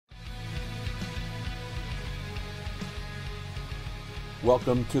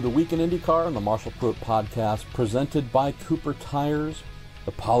Welcome to the Week in IndyCar and the Marshall Pruitt podcast presented by Cooper Tires.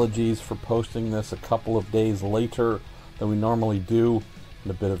 Apologies for posting this a couple of days later than we normally do.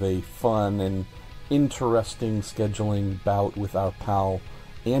 And a bit of a fun and interesting scheduling bout with our pal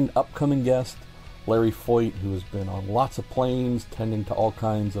and upcoming guest, Larry Foyt, who has been on lots of planes, tending to all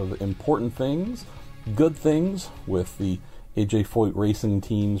kinds of important things, good things, with the AJ Foyt Racing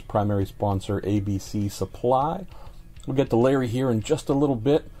Team's primary sponsor, ABC Supply. We'll get to Larry here in just a little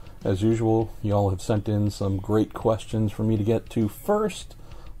bit. As usual, you all have sent in some great questions for me to get to first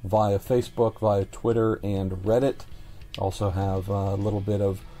via Facebook, via Twitter, and Reddit. Also have a little bit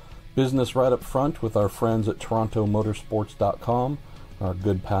of business right up front with our friends at TorontoMotorsports.com. Our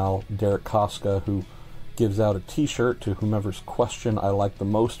good pal Derek Koska, who gives out a t-shirt to whomever's question I like the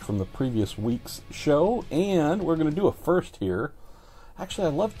most from the previous week's show. And we're going to do a first here. Actually,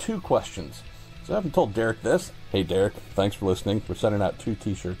 I love two questions. So I haven't told Derek this. Hey Derek, thanks for listening. We're sending out 2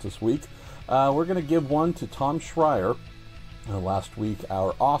 t-shirts this week. We're going to give one to Tom Schreier. Last week,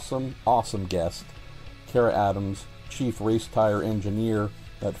 our awesome guest, Kara Adams, Chief Race Tire Engineer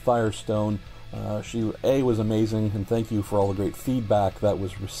at Firestone. She, was amazing, and thank you for all the great feedback that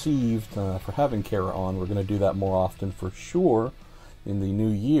was received for having Kara on. We're going to do that more often for sure in the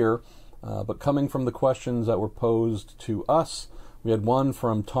new year. But coming from the questions that were posed to us, we had one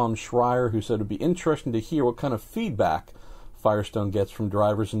from Tom Schreier who said it would be interesting to hear what kind of feedback Firestone gets from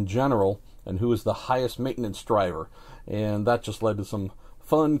drivers in general and who is the highest maintenance driver. And that just led to some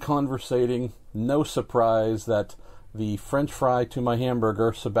fun conversating. No surprise that the French fry to my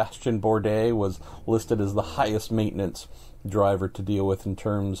hamburger, Sebastian Bourdais, was listed as the highest maintenance driver to deal with in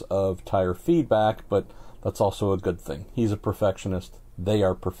terms of tire feedback, but that's also a good thing. He's a perfectionist. They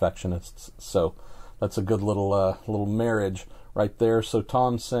are perfectionists. So that's a good little marriage right there. So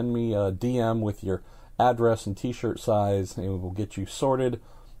Tom, send me a DM with your address and t-shirt size, and we'll get you sorted.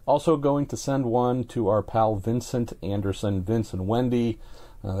 Also going to send one to our pal Vincent Anderson, Vince and Wendy.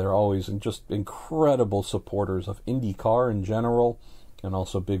 They're always just incredible supporters of IndyCar in general, and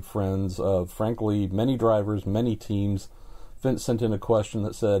also big friends of, frankly, many drivers, many teams. Vince sent in a question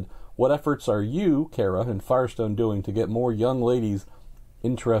that said, what efforts are you, Kara, and Firestone doing to get more young ladies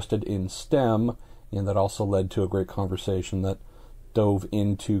interested in STEM? And that also led to a great conversation that dove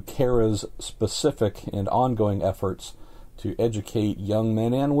into Kara's specific and ongoing efforts to educate young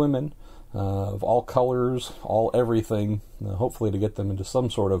men and women of all colors, all everything, hopefully to get them into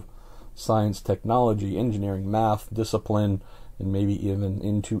some sort of science, technology, engineering, math, discipline, and maybe even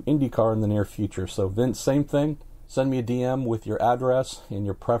into IndyCar in the near future. So Vince, same thing. Send me a DM with your address and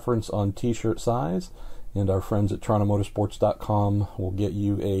your preference on t-shirt size, and our friends at TorontoMotorsports.com will get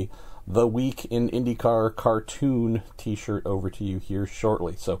you a The Week in IndyCar cartoon t-shirt over to you here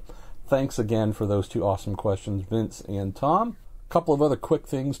shortly. So thanks again for those 2 awesome questions, Vince and Tom. A couple of other quick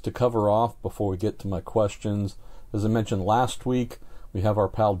things to cover off before we get to my questions. As I mentioned last week, we have our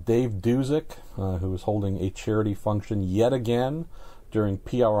pal Dave Duzick, who is holding a charity function yet again during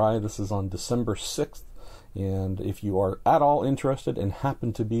PRI. This is on December 6th. And if you are at all interested and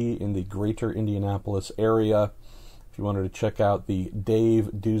happen to be in the greater Indianapolis area, if you wanted to check out the Dave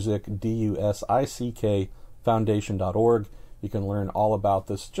Duzick, D-U-S-I-C-K, foundation.org, you can learn all about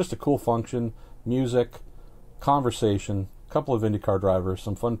this. Just a cool function, music, conversation, a couple of IndyCar drivers,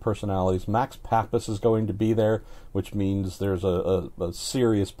 some fun personalities. Max Pappas is going to be there, which means there's a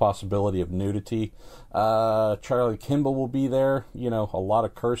serious possibility of nudity. Charlie Kimball will be there, a lot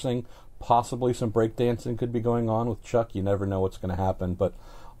of cursing. Possibly some breakdancing could be going on with Chuck. You never know what's going to happen, but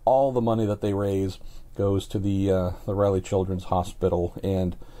all the money that they raise goes to the Riley Children's Hospital.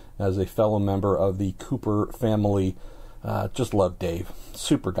 And as a fellow member of the Cooper family, just love Dave.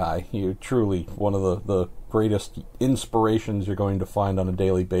 Super guy. You're truly one of the greatest inspirations you're going to find on a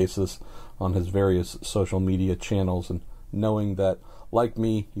daily basis on his various social media channels. And knowing that, like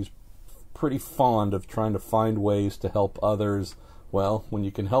me, he's pretty fond of trying to find ways to help others. Well, when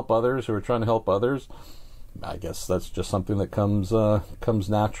you can help others who are trying to help others, I guess that's just something that comes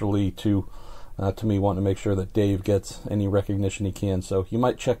naturally to me, wanting to make sure that Dave gets any recognition he can. So you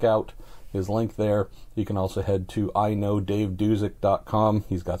might check out his link there. You can also head to iknowdaveduzick.com.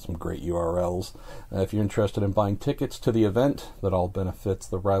 He's got some great URLs. If you're interested in buying tickets to the event, that all benefits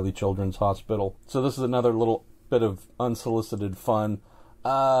the Riley Children's Hospital. So this is another little bit of unsolicited fun.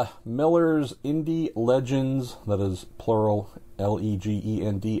 Miller's Indy Legends, that is plural,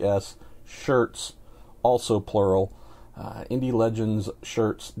 Legends, shirts, also plural,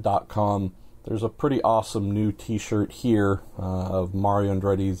 IndyLegendsShirts.com. There's a pretty awesome new t-shirt here of Mario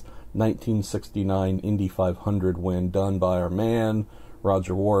Andretti's 1969 Indy 500 win, done by our man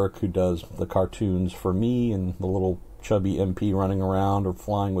Roger Warwick, who does the cartoons for me and the little chubby MP running around or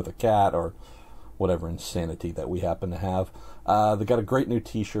flying with a cat or whatever insanity that we happen to have. They got a great new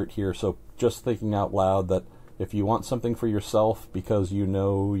t-shirt here, so just thinking out loud that if you want something for yourself because you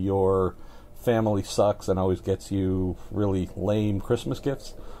know your family sucks and always gets you really lame Christmas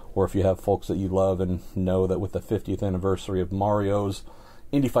gifts, or if you have folks that you love and know that with the 50th anniversary of Mario's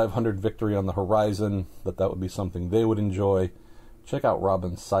Indy 500 victory on the horizon, that would be something they would enjoy, check out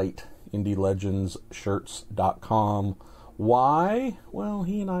Robin's site, IndyLegendsShirts.com. Why? Well,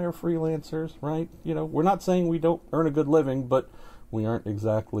 he and I are freelancers, right? You know, we're not saying we don't earn a good living, but we aren't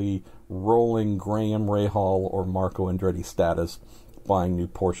exactly rolling Graham Rahal or Marco Andretti status buying new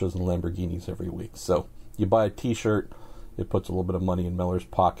Porsches and Lamborghinis every week. So you buy a t-shirt, it puts a little bit of money in Miller's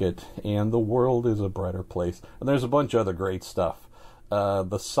pocket, and the world is a brighter place. And there's a bunch of other great stuff.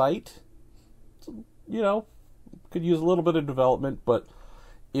 The site, you know, could use a little bit of development, but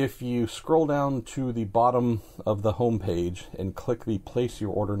if you scroll down to the bottom of the homepage and click the Place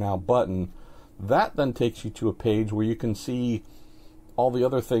Your Order Now button, that then takes you to a page where you can see all the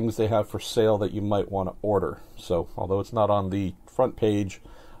other things they have for sale that you might want to order. So, although it's not on the front page,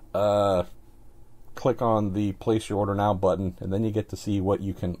 click on the Place Your Order Now button, and then you get to see what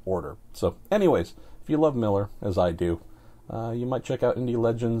you can order. So, anyways, if you love Miller, as I do, you might check out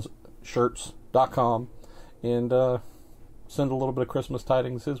IndyLegendsShirts.com and send a little bit of Christmas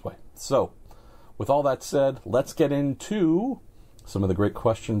tidings his way. So, with all that said, let's get into some of the great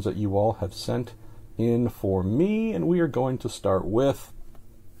questions that you all have sent in for me, and we are going to start with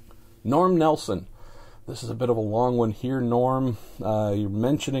Norm Nelson. This is a bit of a long one here, Norm. You're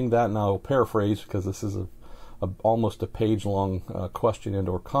mentioning that, and I'll paraphrase because this is almost a page-long question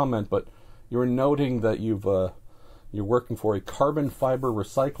and/or comment, but you were noting that you're working for a carbon fiber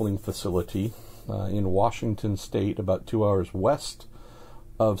recycling facility in Washington State, about 2 hours west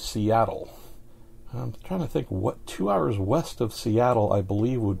of Seattle. I'm trying to think what 2 hours west of Seattle, I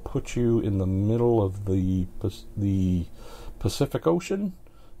believe, would put you in the middle of the Pacific Ocean.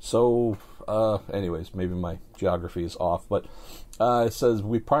 So, anyways, maybe my geography is off, but it says,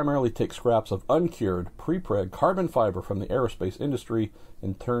 we primarily take scraps of uncured, pre-preg carbon fiber from the aerospace industry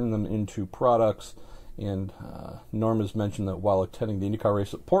and turn them into products. And Norm has mentioned that while attending the IndyCar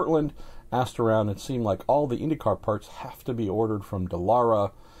race at Portland, asked around, it seemed like all the IndyCar parts have to be ordered from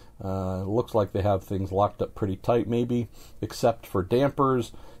Dallara. It looks like they have things locked up pretty tight, maybe, except for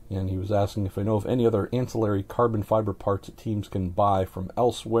dampers. And he was asking if I know of any other ancillary carbon fiber parts that teams can buy from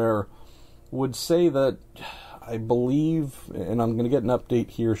elsewhere. Would say that I believe, and I'm going to get an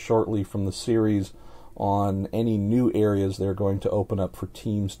update here shortly from the series on any new areas they're going to open up for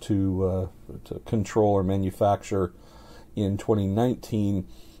teams to control or manufacture in 2019.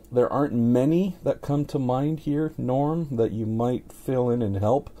 There aren't many that come to mind here, Norm, that you might fill in and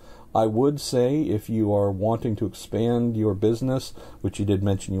help. I would say if you are wanting to expand your business, which you did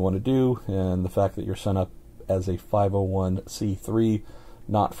mention you want to do, and the fact that you're set up as a 501c3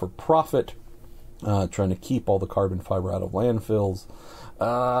 not-for-profit, trying to keep all the carbon fiber out of landfills,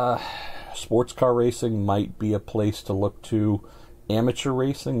 sports car racing might be a place to look to. Amateur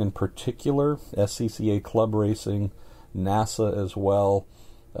racing in particular, SCCA club racing, NASA as well.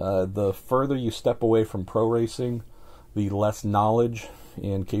 The further you step away from pro racing, the less knowledge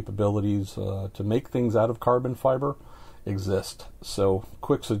and capabilities to make things out of carbon fiber exist. So,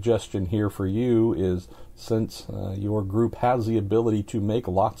 quick suggestion here for you is, since your group has the ability to make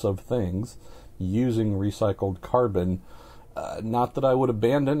lots of things using recycled carbon, not that I would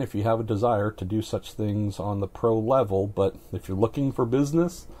abandon if you have a desire to do such things on the pro level, but if you're looking for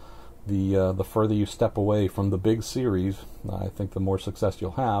business, the further you step away from the big series, I think the more success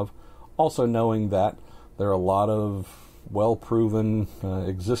you'll have. Also knowing that there are a lot of well-proven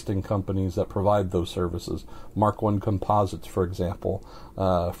existing companies that provide those services. Mark I Composites, for example.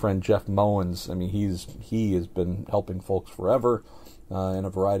 Friend Jeff Mowens, I mean, he has been helping folks forever in a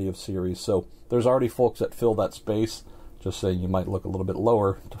variety of series. So there's already folks that fill that space. Just saying you might look a little bit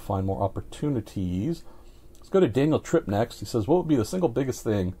lower to find more opportunities. Let's go to Daniel Tripp next. He says, what would be the single biggest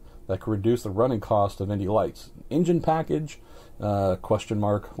thing that could reduce the running cost of Indy Lights? Engine package? Question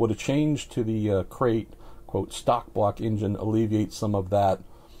mark. Would a change to the crate, quote, stock block engine alleviate some of that?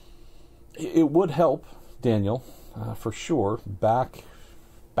 It would help, Daniel, for sure. Back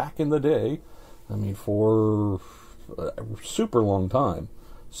in the day, I mean, for a super long time,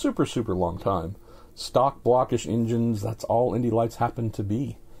 super long time, stock blockish engines, that's all Indy Lights happened to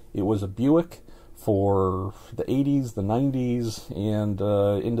be. It was a Buick for the 80s, the 90s, and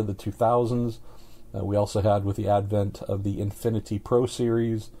into the 2000s. We also had, with the advent of the Infiniti Pro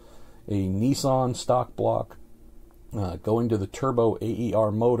Series, a Nissan stock block. Going to the turbo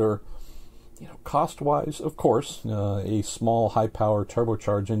AER motor, cost-wise, of course, a small high-power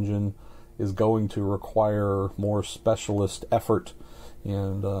turbocharged engine is going to require more specialist effort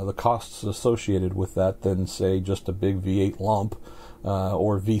and the costs associated with that than, say, just a big V8 lump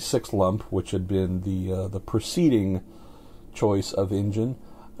or V6 lump, which had been the preceding choice of engine.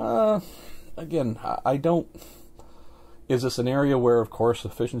 Again, I don't... Is this an area where, of course,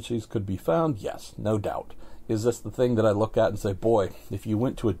 efficiencies could be found? Yes, no doubt. Is this the thing that I look at and say, boy, if you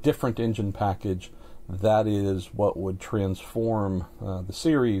went to a different engine package, that is what would transform the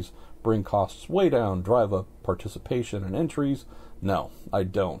series, bring costs way down, drive up participation and entries? No, I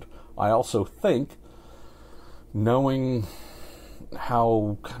don't. I also think, knowing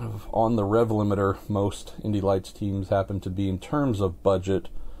how kind of on the rev limiter most Indy Lights teams happen to be in terms of budget,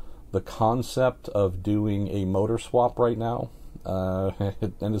 the concept of doing a motor swap right now,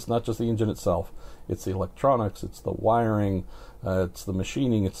 and it's not just the engine itself, it's the electronics, it's the wiring, it's the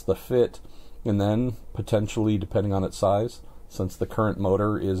machining, it's the fit, and then potentially, depending on its size, since the current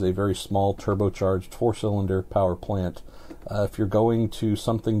motor is a very small turbocharged 4-cylinder power plant, if you're going to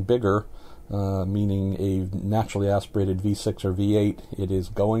something bigger, meaning a naturally aspirated V6 or V8, it is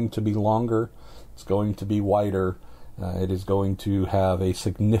going to be longer, it's going to be wider, it is going to have a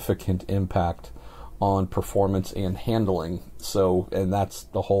significant impact on performance and handling. So, and that's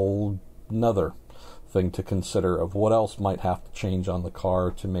the whole nother thing to consider of what else might have to change on the car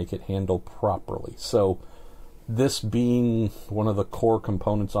to make it handle properly. So, this being one of the core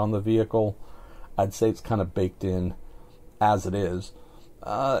components on the vehicle, I'd say it's kind of baked in as it is.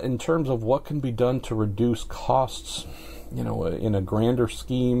 In terms of what can be done to reduce costs, in a grander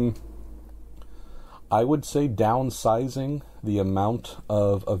scheme, I would say downsizing the amount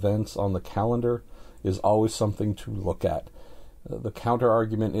of events on the calendar is always something to look at. The counter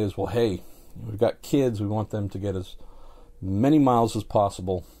argument is, well, hey, we've got kids, we want them to get as many miles as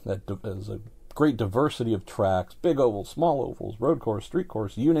possible. There's a great diversity of tracks, big ovals, small ovals, road course, street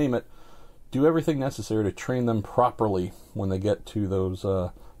course, you name it. Do everything necessary to train them properly when they get to those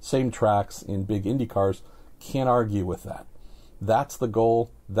same tracks in big Indy cars. Can't argue with that. That's the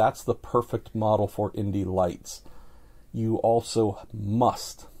goal. That's the perfect model for Indy Lights. You also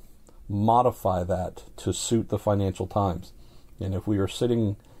must modify that to suit the financial times. And if we are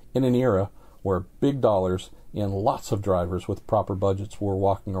sitting in an era where big dollars and lots of drivers with proper budgets were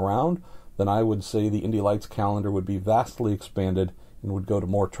walking around, then I would say the Indy Lights calendar would be vastly expanded and would go to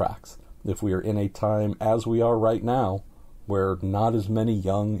more tracks. If we are in a time, as we are right now, where not as many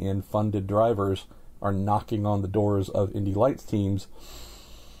young and funded drivers are knocking on the doors of Indy Lights teams,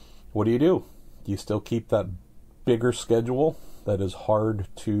 what do? Do you still keep that bigger schedule that is hard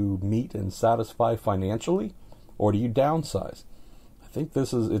to meet and satisfy financially, or do you downsize? I think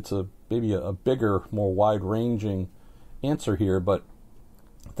it's maybe a bigger, more wide-ranging answer here, but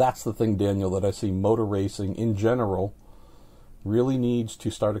that's the thing, Daniel, that I see motor racing in general really needs to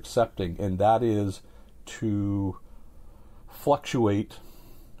start accepting, and that is to fluctuate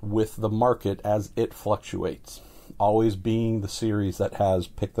with the market as it fluctuates. Always being the series that has,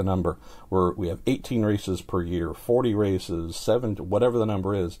 pick the number, where we have 18 races per year, 40 races, 7, whatever the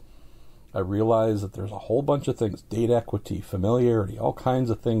number is. I realize that there's a whole bunch of things, date equity, familiarity, all kinds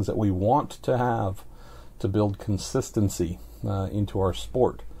of things that we want to have to build consistency into our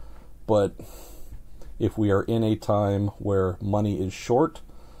sport. But if we are in a time where money is short,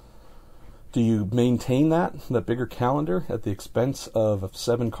 do you maintain that bigger calendar at the expense of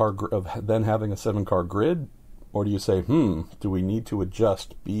then having a 7-car grid? Or do you say, do we need to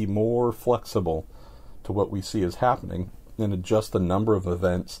adjust, be more flexible to what we see is happening, and adjust the number of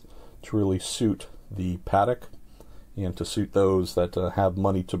events to really suit the paddock and to suit those that have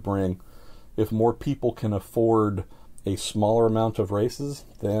money to bring? If more people can afford a smaller amount of races,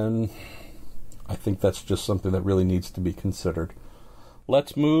 then I think that's just something that really needs to be considered.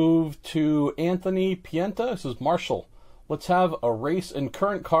 Let's move to Anthony Pienta. This is Marshall. Let's have a race in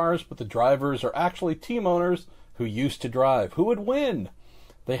current cars, but the drivers are actually team owners who used to drive. Who would win?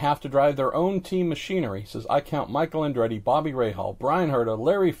 They have to drive their own team machinery. He says, I count Michael Andretti, Bobby Rahal, Brian Herta,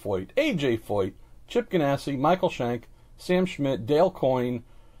 Larry Foyt, AJ Foyt, Chip Ganassi, Michael Shank, Sam Schmidt, Dale Coyne,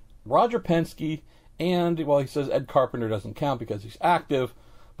 Roger Penske, and, well, he says Ed Carpenter doesn't count because he's active,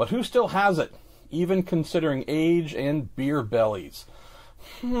 but who still has it, even considering age and beer bellies?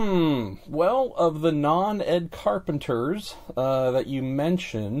 Well, of the non-Ed Carpenters that you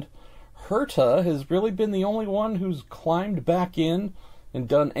mentioned, Herta has really been the only one who's climbed back in and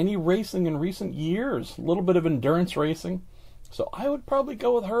done any racing in recent years. A little bit of endurance racing. So I would probably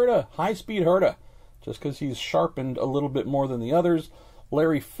go with Herta, high-speed Herta, just because he's sharpened a little bit more than the others.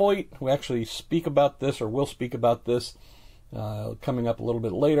 Larry Foyt, we actually speak about this, or will speak about this, coming up a little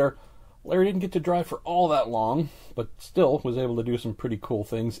bit later. Larry didn't get to drive for all that long, but still was able to do some pretty cool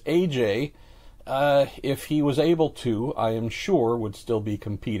things. AJ, if he was able to, I am sure would still be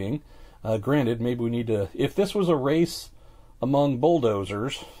competing. Granted, maybe we need to... If this was a race among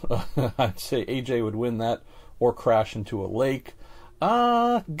bulldozers, I'd say AJ would win that or crash into a lake.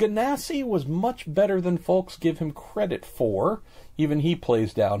 Ganassi was much better than folks give him credit for. Even he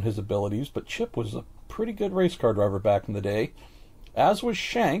plays down his abilities, but Chip was a pretty good race car driver back in the day. As was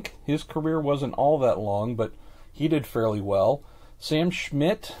Shank. His career wasn't all that long, but he did fairly well. Sam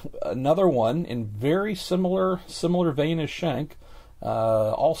Schmidt, another one in very similar vein as Shank,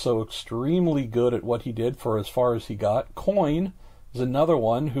 also extremely good at what he did for as far as he got. Coyne is another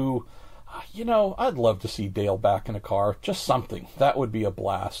one who, I'd love to see Dale back in a car. Just something. That would be a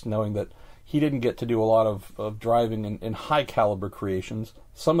blast, knowing that he didn't get to do a lot of driving in high caliber creations.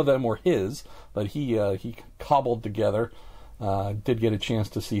 Some of them were his, but he cobbled together. Did get a chance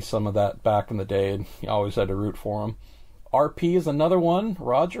to see some of that back in the day, and you always had to root for him. RP is another one.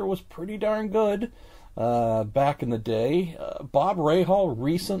 Roger was pretty darn good back in the day. Bob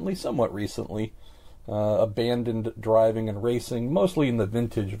Rahal somewhat recently, abandoned driving and racing, mostly in the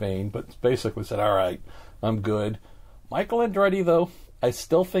vintage vein, but basically said, all right, I'm good. Michael Andretti, though, I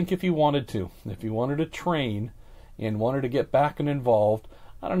still think if he wanted to train and wanted to get back and involved,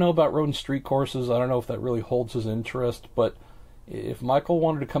 I don't know about road and street courses. I don't know if that really holds his interest, but if Michael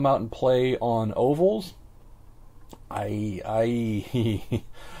wanted to come out and play on ovals, I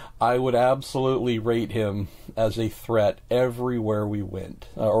would absolutely rate him as a threat everywhere we went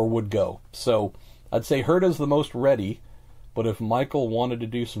or would go. So I'd say Herta's the most ready, but if Michael wanted to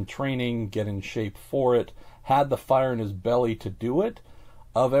do some training, get in shape for it, had the fire in his belly to do it,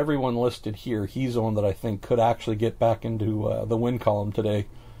 of everyone listed here, he's the one that I think could actually get back into the win column today,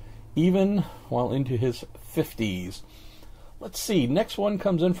 even while into his 50s. Let's see, next one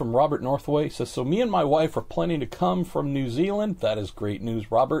comes in from Robert Northway. He says, so me and my wife are planning to come from New Zealand. That is great news,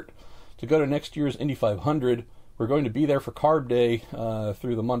 Robert. To go to next year's Indy 500. We're going to be there for Carb Day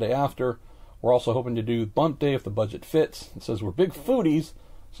through the Monday after. We're also hoping to do Bump Day if the budget fits. It says we're big foodies,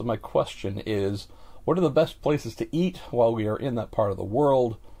 so my question is, what are the best places to eat while we are in that part of the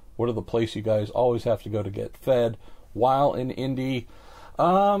world? What are the places you guys always have to go to get fed while in Indy?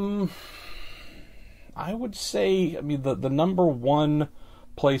 I would say, the number one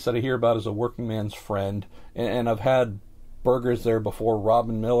place that I hear about is a Working Man's Friend, and I've had burgers there before.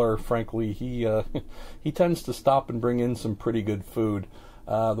 Robin Miller, frankly, he tends to stop and bring in some pretty good food.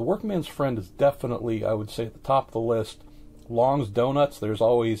 The Working Man's Friend is definitely, I would say, at the top of the list. Long's Donuts, there's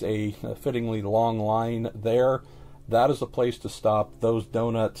always a fittingly long line there. That is a place to stop. Those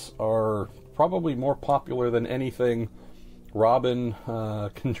donuts are probably more popular than anything Robin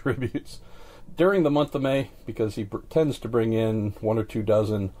contributes during the month of May, because he tends to bring in 1 or 2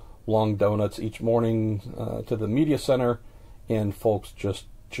 dozen long donuts each morning to the media center, and folks just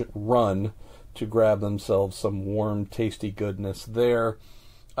run to grab themselves some warm, tasty goodness there.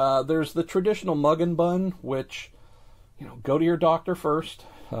 There's the traditional mug and bun, which, go to your doctor first,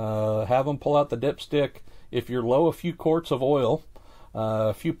 have them pull out the dipstick. If you're low a few quarts of oil,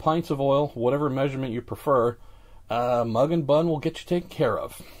 a few pints of oil, whatever measurement you prefer, mug and bun will get you taken care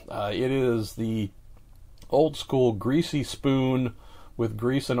of. It is the old school greasy spoon with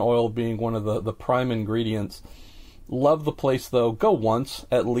grease and oil being one of the prime ingredients. Love the place though. Go once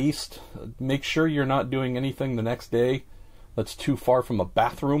at least. Make sure you're not doing anything the next day that's too far from a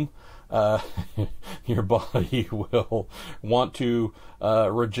bathroom. Your body will want to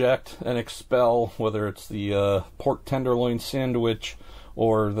reject and expel, whether it's the pork tenderloin sandwich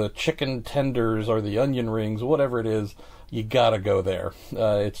or the chicken tenders or the onion rings, whatever it is. You gotta go there.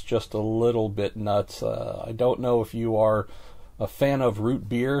 It's just a little bit nuts. I don't know if you are a fan of root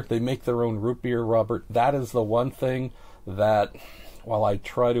beer. They make their own root beer, Robert. That is the one thing that, while I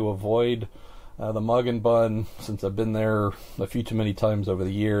try to avoid the mug and bun, since I've been there a few too many times over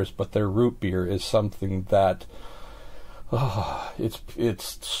the years, but their root beer is something that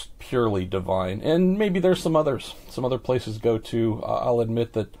it's purely divine. And maybe there's some other places to go to. I'll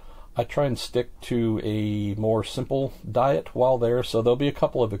admit that I try and stick to a more simple diet while there, so there'll be a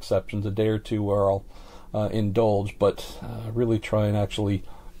couple of exceptions, a day or two where I'll indulge, but really try and actually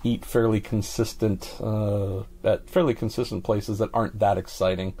eat fairly consistent at fairly consistent places that aren't that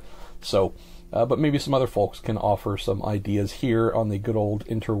exciting. So, but maybe some other folks can offer some ideas here on the good old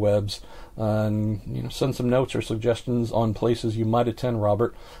interwebs, and send some notes or suggestions on places you might attend,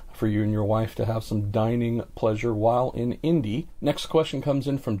 Robert, for you and your wife to have some dining pleasure while in Indy. Next question comes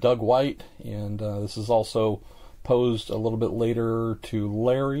in from Doug White, and this is also posed a little bit later to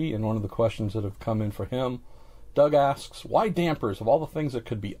Larry in one of the questions that have come in for him. Doug asks, why dampers? Of all the things that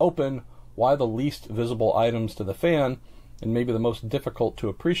could be open, why the least visible items to the fan, and maybe the most difficult to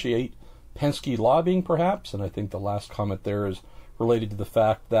appreciate? Penske lobbying, perhaps? And I think the last comment there is related to the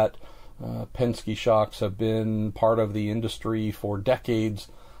fact that Penske shocks have been part of the industry for decades.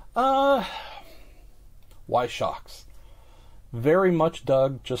 Why shocks? Very much,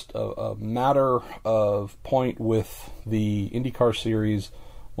 Doug, just a matter of point with the IndyCar series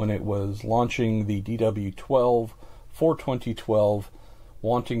when it was launching the DW12 for 2012,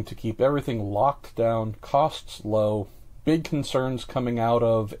 wanting to keep everything locked down, costs low, big concerns coming out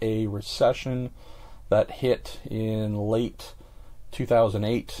of a recession that hit in late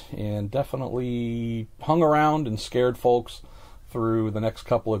 2008 and definitely hung around and scared folks through the next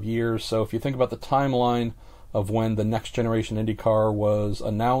couple of years. So if you think about the timeline of when the next generation IndyCar was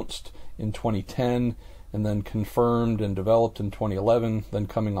announced in 2010 and then confirmed and developed in 2011, then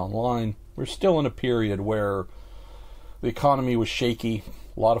coming online, we're still in a period where the economy was shaky.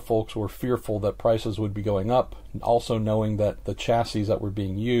 A lot of folks were fearful that prices would be going up, also knowing that the chassis that were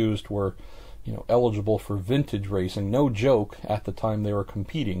being used were, eligible for vintage racing. No joke at the time they were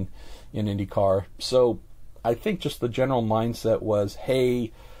competing in IndyCar. So I think just the general mindset was,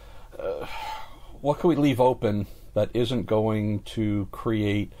 hey, what can we leave open that isn't going to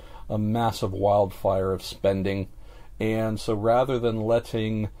create a massive wildfire of spending? And so rather than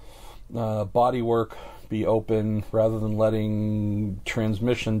letting bodywork be open, rather than letting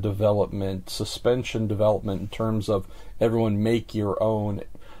transmission development, suspension development in terms of everyone make your own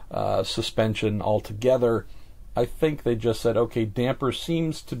suspension altogether, I think they just said, okay, damper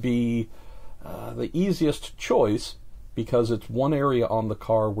seems to be the easiest choice because it's one area on the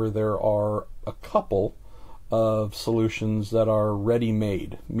car where there are a couple of solutions that are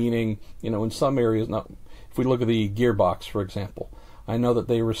ready-made, meaning, in some areas, now, if we look at the gearbox, for example, I know that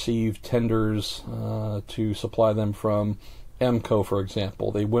they received tenders to supply them from EMCO, for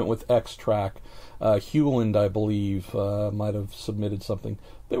example. They went with X-Track. Hewland, I believe, might have submitted something.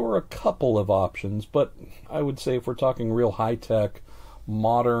 There were a couple of options, but I would say if we're talking real high-tech,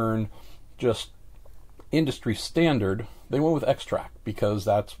 modern, just industry standard, they went with X-Track because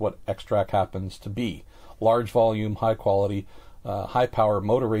that's what X-Track happens to be. Large volume, high quality, high power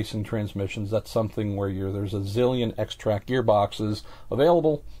motor racing transmissions. That's something where there's a zillion X-Track gearboxes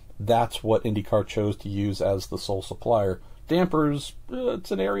available. That's what IndyCar chose to use as the sole supplier. Dampers,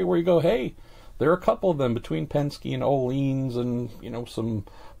 it's an area where you go, hey, there are a couple of them between Penske and Öhlins and, some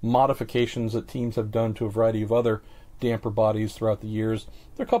modifications that teams have done to a variety of other damper bodies throughout the years.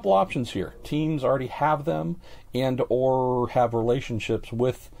 There are a couple options here. Teams already have them and or have relationships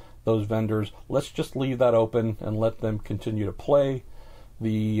with those vendors. Let's just leave that open and let them continue to play.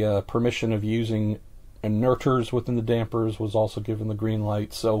 The permission of using inerters within the dampers was also given the green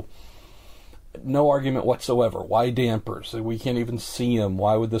light. So no argument whatsoever. Why dampers? We can't even see them.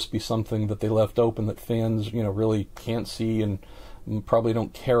 Why would this be something that they left open that fans, really can't see and probably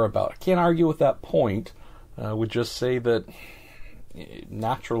don't care about? I can't argue with that point. I would just say that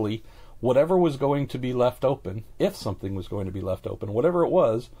naturally, whatever was going to be left open, if something was going to be left open, whatever it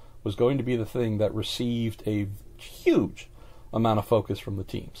was going to be the thing that received a huge amount of focus from the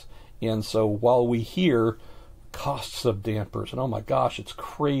teams. And so while we hear costs of dampers and oh my gosh, it's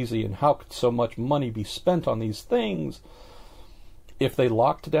crazy and how could so much money be spent on these things, if they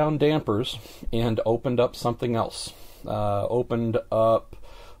locked down dampers and opened up something else, opened up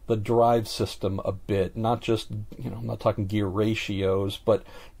the drive system a bit, not just, I'm not talking gear ratios, but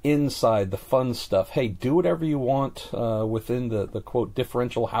inside the fun stuff. Hey, do whatever you want within the quote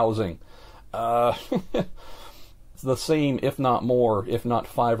differential housing. It's the same, if not more, if not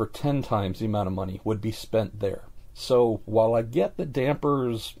 5 or 10 times the amount of money would be spent there. So while I get that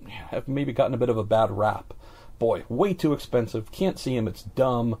dampers have maybe gotten a bit of a bad rap, boy, way too expensive, can't see them, it's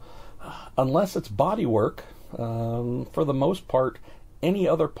dumb. Unless it's bodywork, for the most part, any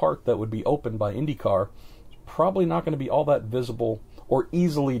other part that would be opened by IndyCar is probably not going to be all that visible or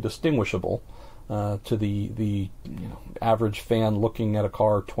easily distinguishable to the average fan looking at a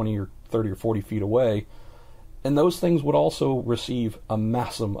car 20 or 30 or 40 feet away. And those things would also receive a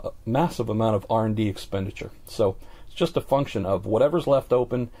massive amount of R&D expenditure. So it's just a function of whatever's left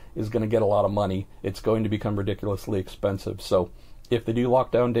open is going to get a lot of money. It's going to become ridiculously expensive. So if they do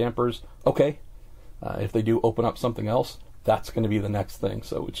lock down dampers, okay. If they do open up something else, that's going to be the next thing.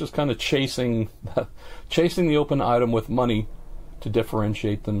 So it's just kind of chasing the open item with money to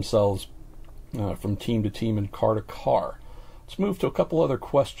differentiate themselves from team to team and car to car. Let's move to a couple other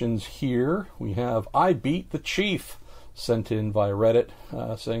questions here. We have I Beat the Chief sent in via Reddit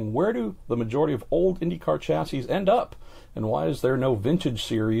saying, where do the majority of old IndyCar chassis end up? And why is there no vintage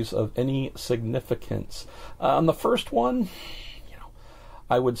series of any significance? On the first one,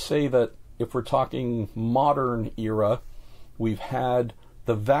 I would say that if we're talking modern era, we've had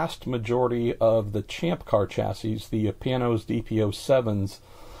the vast majority of the Champ Car chassis, the Panos DPO7s,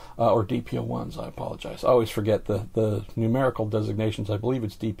 or DPO1s, I apologize. I always forget the numerical designations. I believe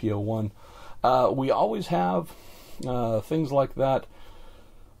it's DPO1. We always have things like that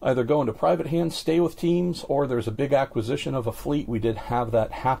either go into private hands, stay with teams, or there's a big acquisition of a fleet. We did have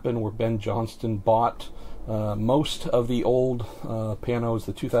that happen where Ben Johnston bought most of the old Panos,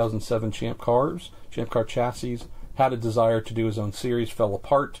 the 2007 Champ Car chassis, had a desire to do his own series, fell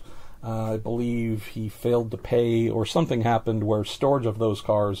apart. I believe he failed to pay, or something happened where storage of those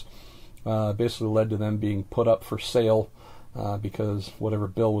cars basically led to them being put up for sale because whatever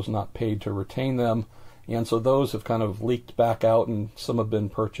bill was not paid to retain them. And so those have kind of leaked back out, and some have been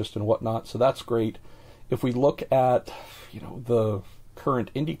purchased and whatnot. So that's great. If we look at, the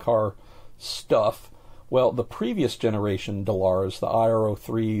current IndyCar stuff, well, the previous generation Dalaras, the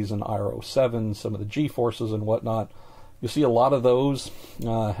IR03s and IR07s, some of the G-Forces and whatnot, you see a lot of those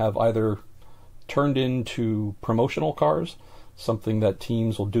have either turned into promotional cars, something that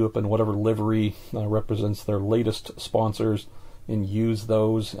teams will do up in whatever livery represents their latest sponsors, and use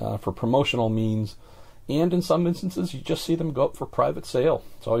those for promotional means. And in some instances, you just see them go up for private sale.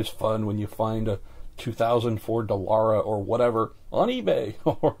 It's always fun when you find a 2004 Dallara or whatever on eBay,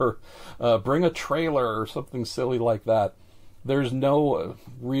 or bring a trailer or something silly like that. There's no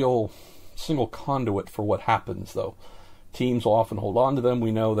real single conduit for what happens, though. Teams will often hold on to them.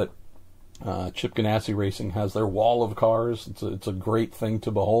 We know that Chip Ganassi Racing has their wall of cars. It's a great thing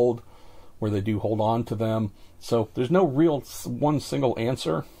to behold, where they do hold on to them. So there's no real one single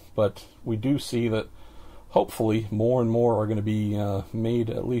answer, but we do see that hopefully more and more are going to be made,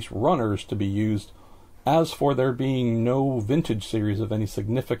 at least runners, to be used. As for there being no vintage series of any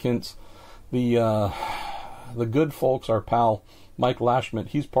significance, the good folks, our pal Mike Lashmet,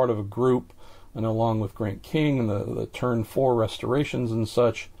 he's part of a group, and along with Grant King and the Turn 4 restorations and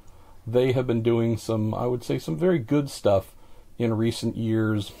such, they have been doing some, I would say, some very good stuff in recent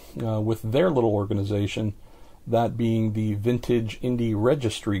years with their little organization, that being the Vintage Indy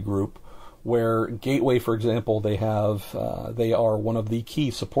Registry Group, where Gateway, for example, they are one of the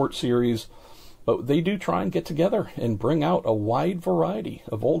key support series, but they do try and get together and bring out a wide variety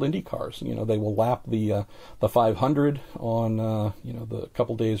of old Indy cars. They will lap the 500 on the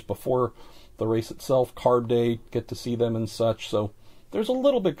couple days before the race itself, Carb Day, get to see them and such. So there's a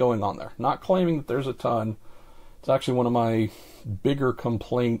little bit going on there. Not claiming that there's a ton. It's actually one of my bigger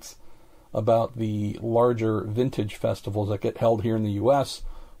complaints about the larger vintage festivals that get held here in the U.S.,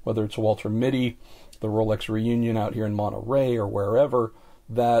 whether it's Walter Mitty, the Rolex Reunion out here in Monterey, or wherever,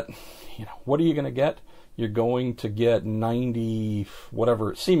 that, what are you going to get? You're going to get seemingly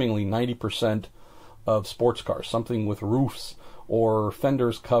 90% of sports cars, something with roofs or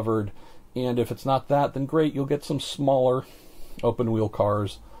fenders covered. And if it's not that, then great, you'll get some smaller open wheel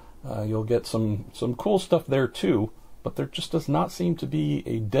cars. You'll get some cool stuff there too, but there just does not seem to be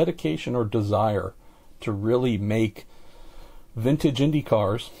a dedication or desire to really make vintage Indy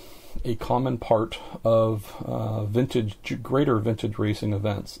cars a common part of greater vintage racing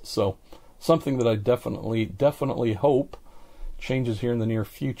events. So something that I definitely hope changes here in the near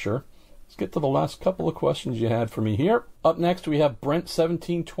future. Let's get to the last couple of questions you had for me here. Up next, we have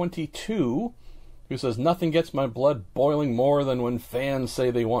Brent1722, who says, nothing gets my blood boiling more than when fans say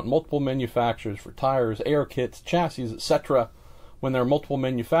they want multiple manufacturers for tires, air kits, chassis, etc. When there are multiple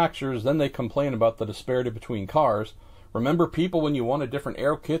manufacturers, then they complain about the disparity between cars. Remember, people, when you wanted different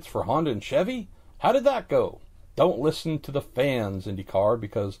aero kits for Honda and Chevy? How did that go? Don't listen to the fans, IndyCar,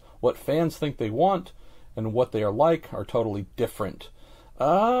 because what fans think they want and what they are like are totally different.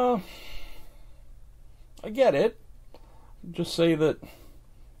 I get it. Just say that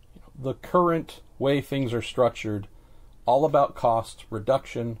the current way things are structured, all about cost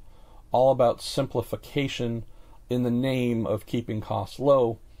reduction, all about simplification in the name of keeping costs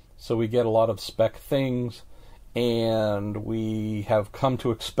low. So we get a lot of spec things, and we have come to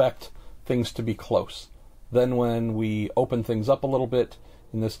expect things to be close. Then when we open things up a little bit,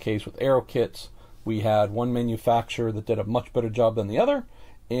 in this case with aero kits, we had one manufacturer that did a much better job than the other,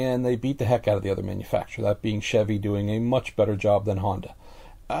 and they beat the heck out of the other manufacturer, that being Chevy doing a much better job than Honda.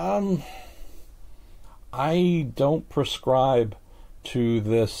 I don't prescribe to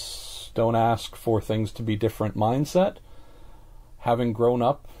this don't ask for things to be different mindset. Having grown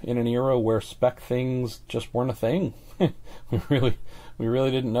up in an era where spec things just weren't a thing, we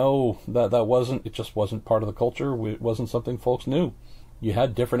really didn't know it just wasn't part of the culture. It wasn't something folks knew. You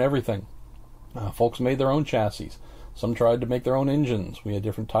had different everything. Folks made their own chassis. Some tried to make their own engines. We had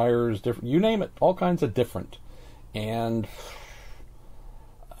different tires, you name it, all kinds of different. And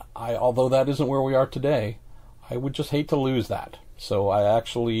although that isn't where we are today, I would just hate to lose that. So I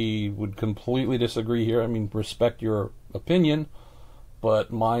actually would completely disagree here. I mean, respect your opinion,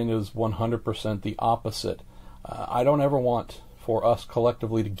 but mine is 100% the opposite. I don't ever want for us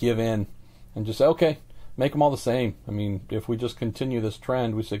collectively to give in and just say, okay, make them all the same. I mean, if we just continue this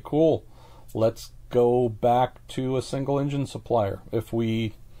trend, we say, cool, let's go back to a single engine supplier. If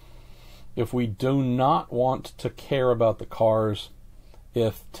we do not want to care about the cars,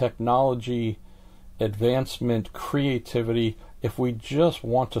 if technology, advancement, creativity, if we just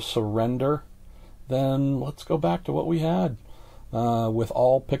want to surrender, then let's go back to what we had. With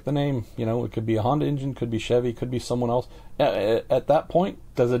all, pick the name, it could be a Honda engine, could be Chevy, could be someone else. At that point,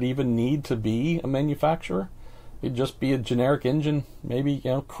 does it even need to be a manufacturer? It'd just be a generic engine, maybe,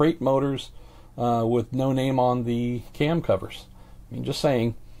 crate motors with no name on the cam covers. I mean, just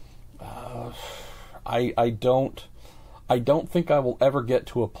saying, I don't think I will ever get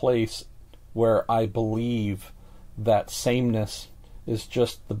to a place where I believe that sameness is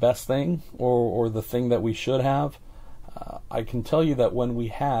just the best thing or the thing that we should have. I can tell you that when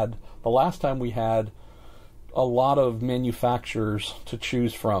the last time we had a lot of manufacturers to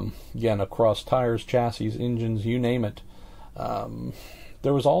choose from, again, across tires, chassis, engines, you name it,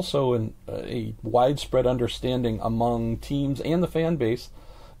 there was also a widespread understanding among teams and the fan base,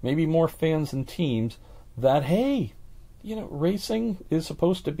 maybe more fans than teams, that, hey, racing is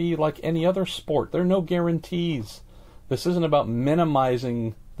supposed to be like any other sport. There are no guarantees. This isn't about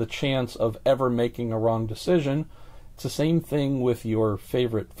minimizing the chance of ever making a wrong decision. It's the same thing with your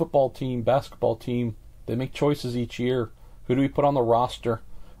favorite football team, basketball team. They make choices each year. Who do we put on the roster?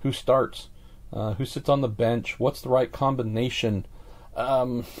 Who starts? Who sits on the bench? What's the right combination?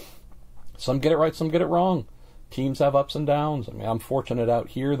 Some get it right, some get it wrong. Teams have ups and downs. I mean, I'm fortunate out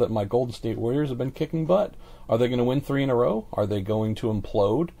here that my Golden State Warriors have been kicking butt. Are they going to win 3 in a row? Are they going to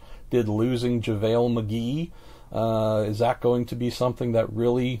implode? Did losing JaVale McGee, is that going to be something that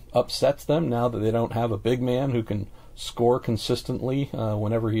really upsets them now that they don't have a big man who can score consistently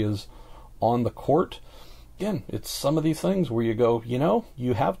whenever he is on the court? Again, it's some of these things where you go,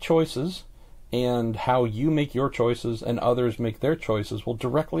 you have choices, and how you make your choices and others make their choices will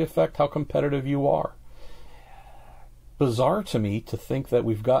directly affect how competitive you are. Bizarre to me to think that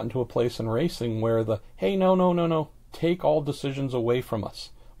we've gotten to a place in racing where hey, no, take all decisions away from us.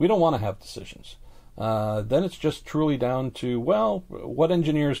 We don't want to have decisions. Then it's just truly down to, well, what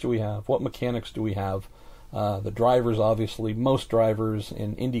engineers do we have? What mechanics do we have? The drivers, obviously, most drivers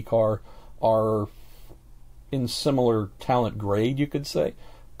in IndyCar are in similar talent grade, you could say.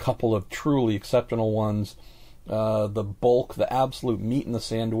 A couple of truly exceptional ones. The bulk, the absolute meat in the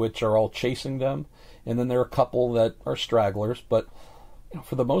sandwich are all chasing them. And then there are a couple that are stragglers. But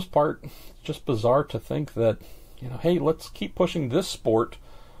for the most part, it's just bizarre to think that, hey, let's keep pushing this sport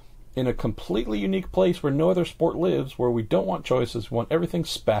in a completely unique place where no other sport lives, where we don't want choices, we want everything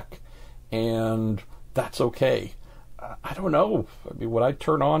spec, and that's okay. I don't know. I mean, when I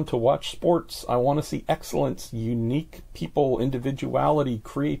turn on to watch sports, I want to see excellence, unique people, individuality,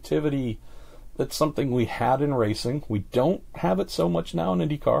 creativity. That's something we had in racing. We don't have it so much now in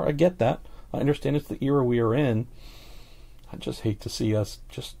IndyCar. I get that. I understand it's the era we are in. I just hate to see us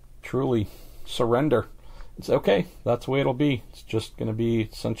just truly surrender. It's okay, that's the way it'll be. It's just going to be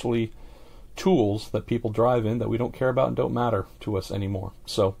essentially tools that people drive in that we don't care about and don't matter to us anymore.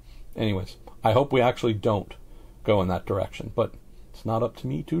 So, anyways, I hope we actually don't go in that direction, but it's not up to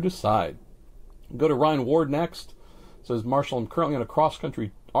me to decide. Go to Ryan Ward next. It says, Marshall, I'm currently on a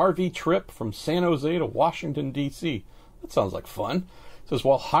cross-country RV trip from San Jose to Washington, D.C. That sounds like fun. It says,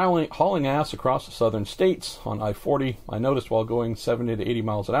 while hauling ass across the southern states on I-40, I noticed while going 70 to 80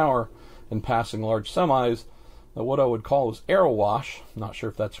 miles an hour and passing large semis that what I would call as air wash, not sure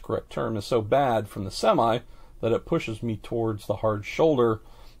if that's the correct term, is so bad from the semi that it pushes me towards the hard shoulder.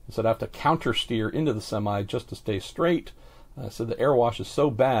 I said I have to counter steer into the semi just to stay straight. I said the air wash is so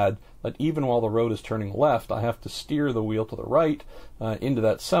bad that even while the road is turning left, I have to steer the wheel to the right into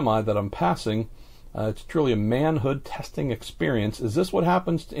that semi that I'm passing. It's truly a manhood testing experience. Is this what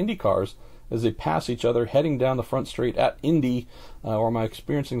happens to Indy cars as they pass each other heading down the front straight at Indy, or am I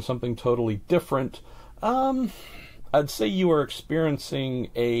experiencing something totally different? I'd say you are experiencing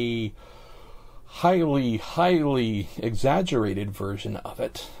a highly exaggerated version of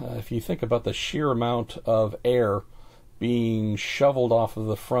it. If you think about the sheer amount of air being shoveled off of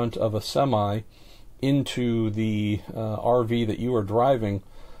the front of a semi into the RV that you are driving,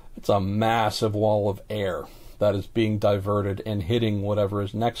 it's a massive wall of air that is being diverted and hitting whatever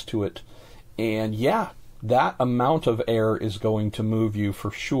is next to it. And yeah, that amount of air is going to move you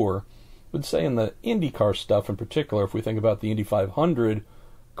for sure. I would say in the IndyCar stuff in particular, if we think about the Indy 500,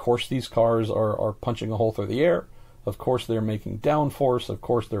 Of course, these cars are punching a hole through the air. Of course, they're making downforce. Of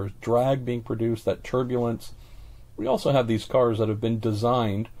course, there's drag being produced, that turbulence. We also have these cars that have been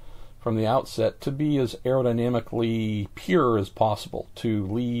designed from the outset to be as aerodynamically pure as possible, to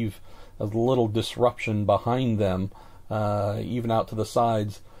leave as little disruption behind them, even out to the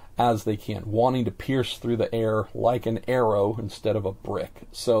sides, as they can, wanting to pierce through the air like an arrow instead of a brick.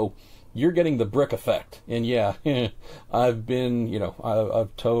 So you're getting the brick effect. And yeah, I've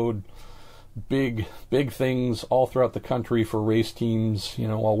towed big things all throughout the country for race teams,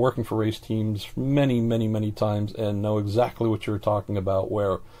 while working for race teams many times, and know exactly what you're talking about,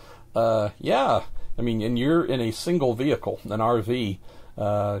 where and you're in a single vehicle, an RV,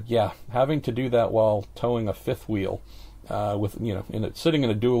 having to do that while towing a fifth wheel, sitting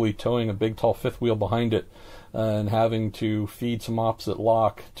in a dually, towing a big tall fifth wheel behind it, and having to feed some opposite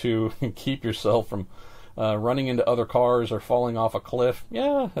lock to keep yourself from running into other cars or falling off a cliff.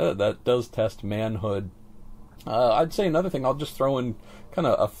 That does test manhood. I'd say another thing, I'll just throw in kind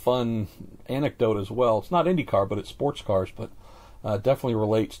of a fun anecdote as well. It's not IndyCar, but it's sports cars, but definitely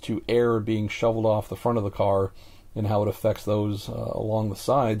relates to air being shoveled off the front of the car and how it affects those along the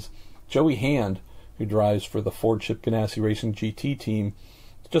sides. Joey Hand, who drives for the Ford Chip Ganassi Racing GT team,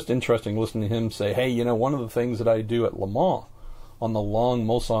 it's just interesting listening to him say, hey, one of the things that I do at Le Mans on the long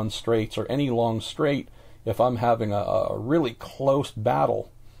Mulsanne straights, or any long straight, if I'm having a really close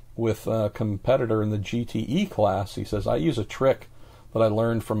battle with a competitor in the GTE class, he says, I use a trick that I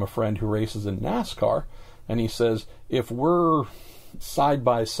learned from a friend who races in NASCAR, and he says, if we're side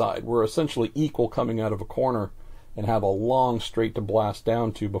by side, we're essentially equal coming out of a corner, and have a long straight to blast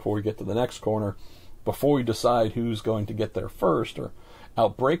down to before we get to the next corner, before we decide who's going to get there first or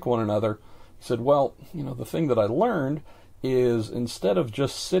outbrake one another. He said, well, the thing that I learned is, instead of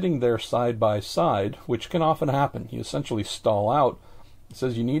just sitting there side by side, which can often happen, you essentially stall out. He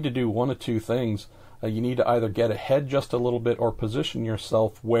says you need to do one of two things. You need to either get ahead just a little bit or position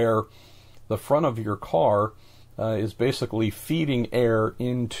yourself where the front of your car is basically feeding air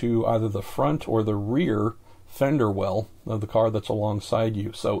into either the front or the rear fender well of the car that's alongside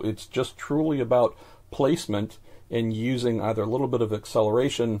you. So it's just truly about placement and using either a little bit of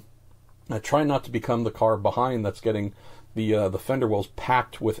acceleration. Try not to become the car behind that's getting the fender wells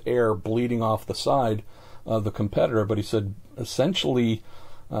packed with air bleeding off the side of the competitor. But he said, essentially,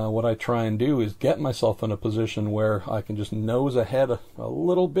 what I try and do is get myself in a position where I can just nose ahead a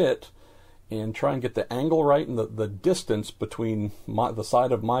little bit and try and get the angle right and the distance between the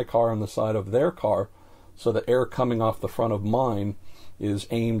side of my car and the side of their car, so the air coming off the front of mine is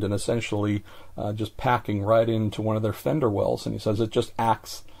aimed and essentially just packing right into one of their fender wells. And he says it just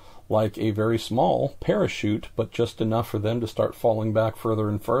acts like a very small parachute, but just enough for them to start falling back further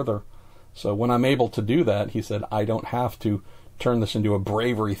and further. So when I'm able to do that, he said, I don't have to turn this into a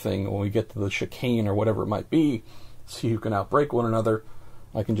bravery thing when we get to the chicane or whatever it might be, see who can outbrake one another.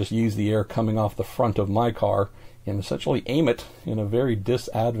 I can just use the air coming off the front of my car and essentially aim it in a very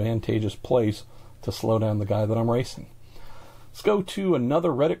disadvantageous place to slow down the guy that I'm racing. Let's go to another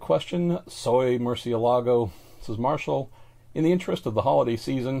Reddit question. Soy Murcielago says, Marshall, in the interest of the holiday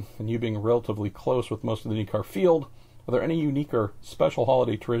season and you being relatively close with most of the IndyCar field, are there any unique or special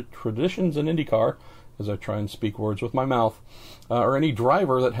holiday traditions in IndyCar, as I try and speak words with my mouth, or any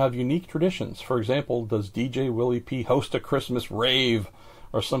driver that have unique traditions? For example, does DJ Willie P host a Christmas rave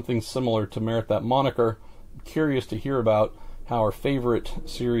or something similar to merit that moniker? I'm curious to hear about how our favorite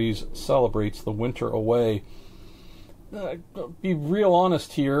series celebrates the winter away. Be real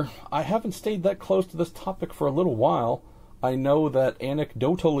honest here, I haven't stayed that close to this topic for a little while. I know that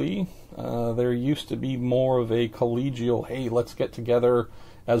anecdotally, there used to be more of a collegial, hey, let's get together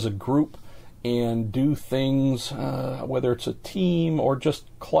as a group and do things, whether it's a team or just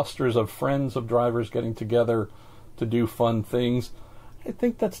clusters of friends of drivers getting together to do fun things. I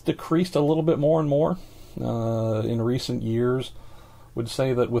think that's decreased a little bit more and more in recent years. Would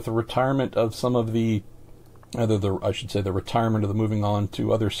say that with the retirement of some of the retirement of the moving on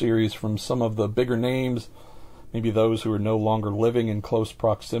to other series from some of the bigger names, maybe those who are no longer living in close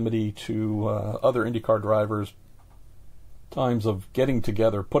proximity to other IndyCar drivers, times of getting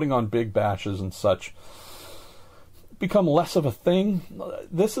together, putting on big bashes and such, become less of a thing.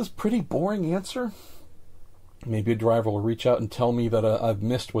 This is a pretty boring answer. Maybe a driver will reach out and tell me that I've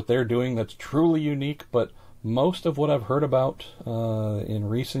missed what they're doing that's truly unique, but most of what I've heard about in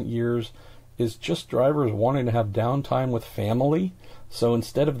recent years is just drivers wanting to have downtime with family. So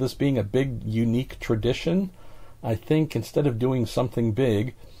instead of this being a big, unique tradition, I think instead of doing something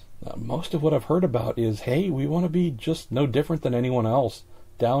big, most of what I've heard about is, hey, we want to be just no different than anyone else.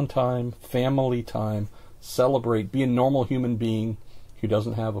 Downtime, family time, celebrate, be a normal human being He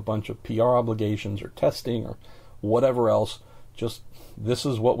doesn't have a bunch of PR obligations or testing or whatever else. Just, this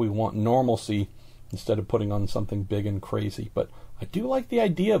is what we want, normalcy, instead of putting on something big and crazy. But I do like the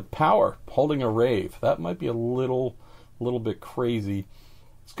idea of Power holding a rave. That might be a little bit crazy.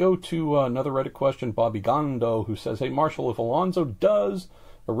 Let's go to another Reddit question, Bobby Gondo, who says, hey Marshall, if Alonso does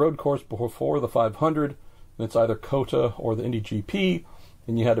a road course before the 500, and it's either COTA or the Indy GP,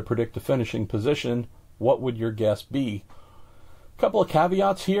 and you had to predict a finishing position, what would your guess be? A couple of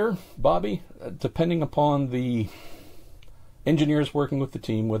caveats here, Bobby. Depending upon the engineers working with the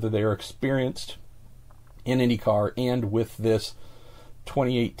team, whether they are experienced in IndyCar and with this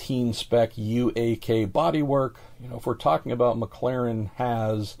 2018 spec UAK bodywork, if we're talking about McLaren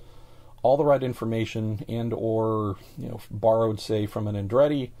has all the right information and or borrowed, say, from an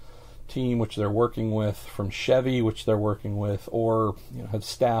Andretti team which they're working with, from Chevy which they're working with, or have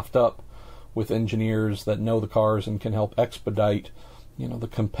staffed up with engineers that know the cars and can help expedite the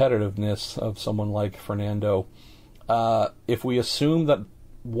competitiveness of someone like Fernando. If we assume that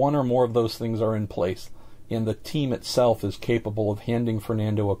one or more of those things are in place and the team itself is capable of handing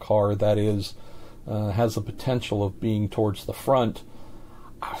Fernando a car that is has the potential of being towards the front,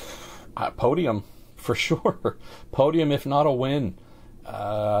 podium for sure. Podium, if not a win.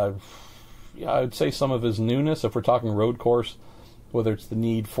 Yeah, I'd say some of his newness, if we're talking road course, whether it's the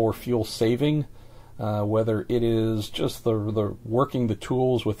need for fuel saving, whether it is just the working the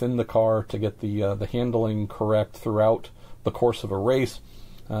tools within the car to get the handling correct throughout the course of a race,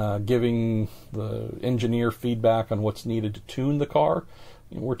 giving the engineer feedback on what's needed to tune the car.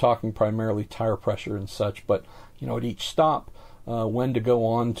 We're talking primarily tire pressure and such, but at each stop, when to go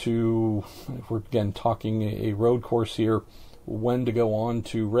on to, if we're again talking a road course here, when to go on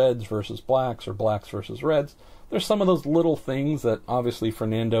to reds versus blacks or blacks versus reds. There's some of those little things that obviously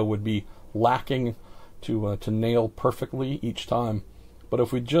Fernando would be lacking to nail perfectly each time. But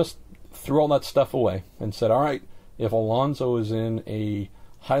if we just threw all that stuff away and said, all right, if Alonso is in a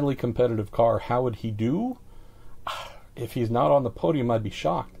highly competitive car, how would he do? If he's not on the podium, I'd be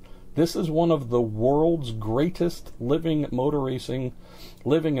shocked. This is one of the world's greatest living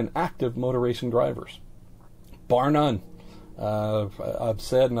and active motor racing drivers, bar none. I've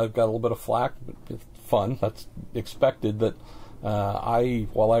said, and I've got a little bit of flack, but it's fun, that's expected, that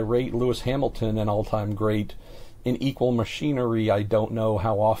while I rate Lewis Hamilton an all-time great, in equal machinery, I don't know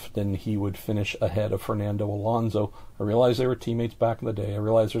how often he would finish ahead of Fernando Alonso. I realize they were teammates back in the day. I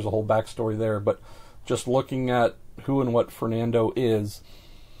realize there's a whole backstory there, but just looking at who and what Fernando is,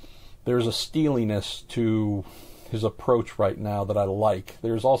 there's a steeliness to his approach right now that I like.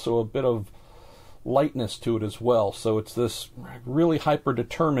 There's also a bit of lightness to it as well. So it's this really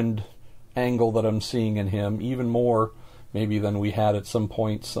hyper-determined angle that I'm seeing in him, even more maybe than we had at some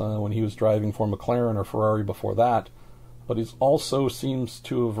points when he was driving for McLaren or Ferrari before that. But he also seems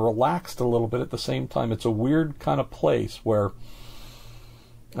to have relaxed a little bit at the same time. It's a weird kind of place where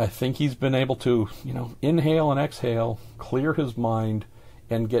I think he's been able to, inhale and exhale, clear his mind,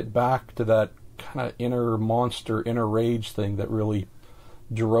 and get back to that kind of inner monster, inner rage thing that really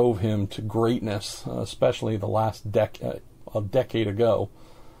drove him to greatness, especially the last a decade ago.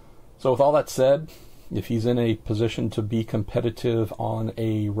 So with all that said, if he's in a position to be competitive on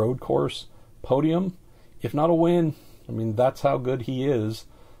a road course, podium, if not a win, that's how good he is,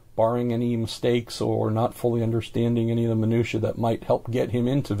 barring any mistakes or not fully understanding any of the minutiae that might help get him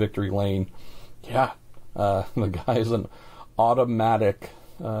into victory lane. Yeah, the guy's an automatic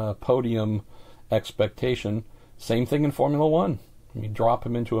podium expectation. Same thing in Formula One. Drop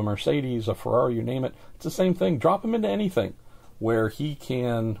him into a Mercedes, a Ferrari, you name it. It's the same thing. Drop him into anything where he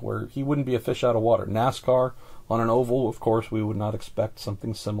wouldn't be a fish out of water. NASCAR on an oval, of course, we would not expect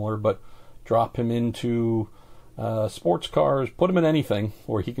something similar, but drop him into sports cars, put him in anything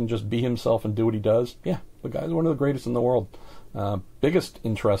where he can just be himself and do what he does. Yeah, the guy's one of the greatest in the world. Biggest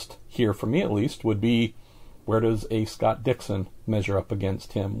interest here, for me at least, would be where does a Scott Dixon measure up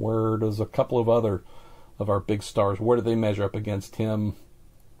against him? Where does a couple of other of our big stars, where do they measure up against him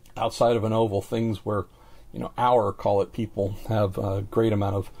outside of an oval? Things where, our, call it, people have a great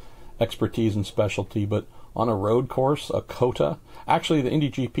amount of expertise and specialty, but on a road course, a COTA, actually the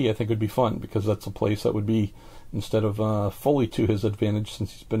Indy GP I think would be fun, because that's a place that would be, instead of fully to his advantage,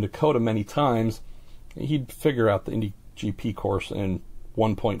 since he's been to COTA many times, he'd figure out the Indy GP course in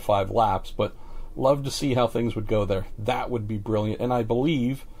 1.5 laps, but love to see how things would go there. That would be brilliant, and I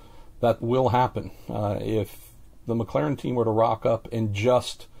believe that will happen. If the McLaren team were to rock up and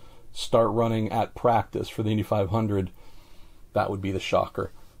just start running at practice for the Indy 500, that would be the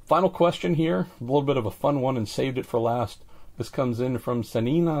shocker. Final question here, a little bit of a fun one and saved it for last. This comes in from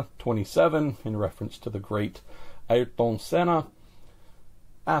Senina27 in reference to the great Ayrton Senna.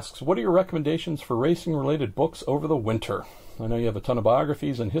 asks, what are your recommendations for racing-related books over the winter? I know you have a ton of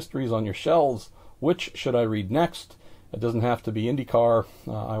biographies and histories on your shelves. Which should I read next? It doesn't have to be IndyCar.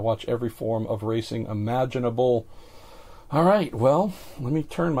 I watch every form of racing imaginable. All right, well, let me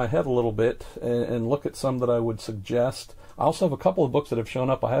turn my head a little bit and look at some that I would suggest. I also have a couple of books that have shown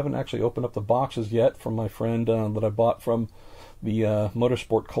up. I haven't actually opened up the boxes yet from my friend that I bought from the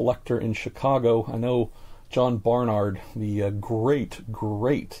Motorsport Collector in Chicago. I know John Barnard, the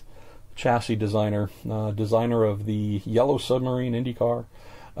great chassis designer, designer of the Yellow Submarine IndyCar,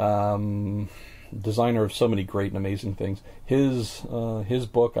 designer of so many great and amazing things. His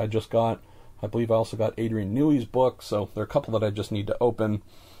book I just got. I believe I also got Adrian Newey's book, so there are a couple that I just need to open.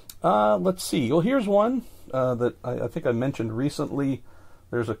 Let's see. Well, here's one that I think I mentioned recently.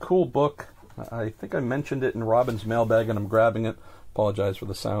 There's a cool book. I think I mentioned it in Robin's mailbag, and I'm grabbing it. Apologize for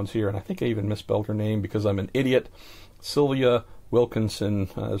the sounds here, and I think I even misspelled her name because I'm an idiot. Sylvia Wilkinson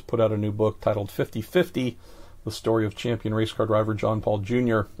has put out a new book titled 50-50, the story of champion race car driver John Paul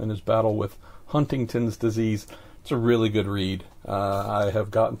Jr. and his battle with Huntington's disease. It's a really good read. I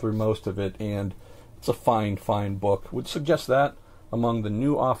have gotten through most of it, and it's a fine book. Would suggest that among the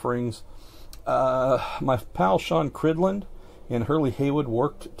new offerings. My pal Sean Cridland and Hurley Haywood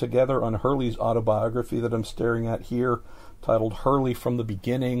worked together on Hurley's autobiography that I'm staring at here, titled Hurley from the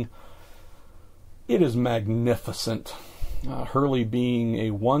Beginning. It is magnificent. Hurley being a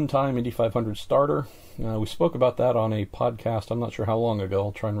one-time Indy 500 starter. We spoke about that on a podcast, I'm not sure how long ago,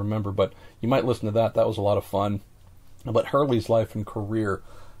 I'll try and remember, but you might listen to that. That was a lot of fun. But Hurley's life and career,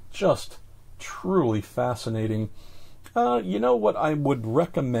 just truly fascinating. You know what I would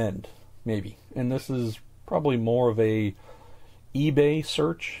recommend, maybe, and this is probably more of a eBay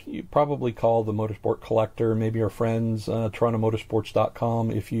search. You probably call the Motorsport Collector, maybe our friends,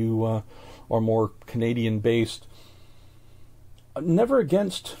 TorontoMotorsports.com, if you are more Canadian-based. Never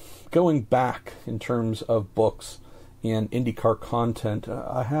against going back in terms of books and IndyCar content.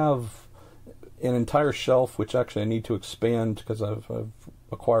 I have an entire shelf, which actually I need to expand because I've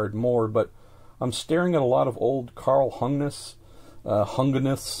acquired more, but I'm staring at a lot of old Carl Hungness,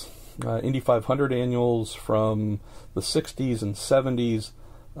 Indy 500 annuals from the 60s and 70s,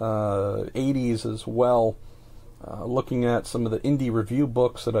 80s as well. Looking at some of the Indy review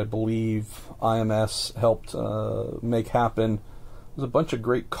books that I believe IMS helped make happen. There's a bunch of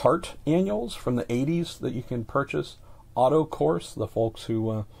great kart annuals from the 80s that you can purchase. Auto Course, the folks who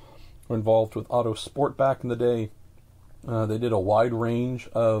were involved with Auto Sport back in the day. They did a wide range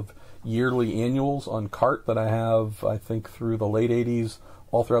of yearly annuals on kart that I have, I think, through the late 80s,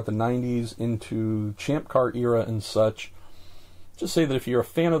 all throughout the 90s, into Champ Car era and such. Just say that if you're a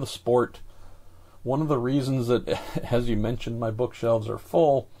fan of the sport, one of the reasons that, as you mentioned, my bookshelves are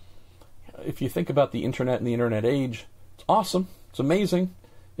full, if you think about the internet and the internet age, it's awesome. It's amazing.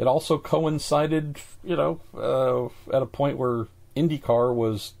 It also coincided, at a point where IndyCar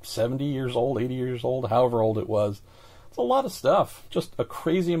was 70 years old, 80 years old, however old it was. It's a lot of stuff. Just a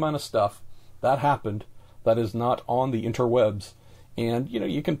crazy amount of stuff that happened that is not on the interwebs. And,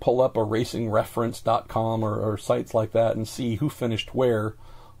 you can pull up a racingreference.com or sites like that and see who finished where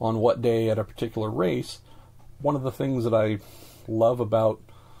on what day at a particular race. One of the things that I love about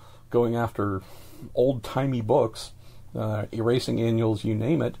going after old-timey books, racing annuals, you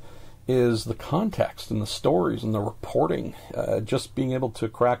name it, is the context and the stories and the reporting. Just being able to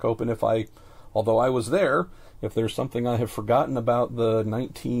crack open, although I was there, if there's something I have forgotten about the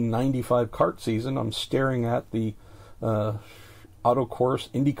 1995 kart season, I'm staring at the Auto Course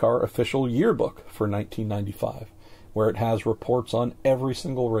IndyCar official yearbook for 1995, where it has reports on every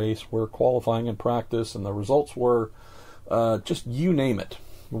single race, where qualifying and practice and the results were, just you name it.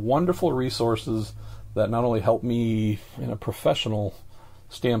 Wonderful resources that not only help me in a professional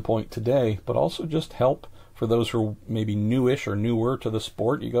standpoint today, but also just help for those who are maybe newish or newer to the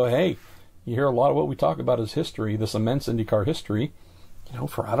sport. You go, hey, you hear a lot of what we talk about as history, this immense IndyCar history,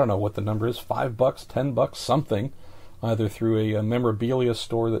 for I don't know what the number is, $5, $10, something, either through a memorabilia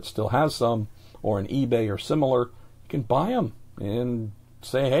store that still has some, or an eBay or similar. You can buy them and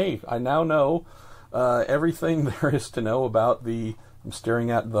say, hey, I now know everything there is to know about I'm staring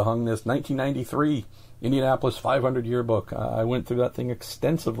at the Hungness 1993 Indianapolis 500 yearbook. I went through that thing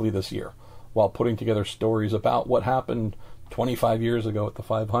extensively this year while putting together stories about what happened 25 years ago at the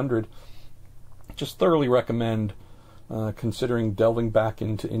 500. Just thoroughly recommend considering delving back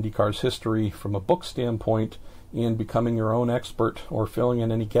into IndyCar's history from a book standpoint and becoming your own expert, or filling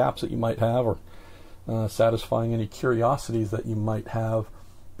in any gaps that you might have, or satisfying any curiosities that you might have.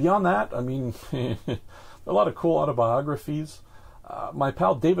 Beyond that, there are a lot of cool autobiographies. My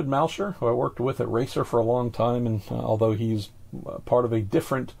pal David Malsher, who I worked with at Racer for a long time, and although he's part of a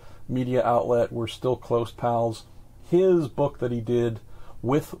different media outlet. We're still close pals. His book that he did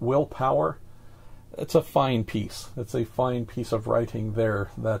with Willpower, it's a fine piece. It's a fine piece of writing there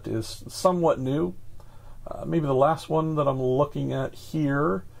that is somewhat new. Maybe the last one that I'm looking at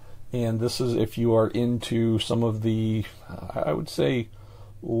here, and this is if you are into some of the, I would say,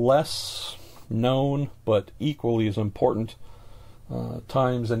 less known but equally as important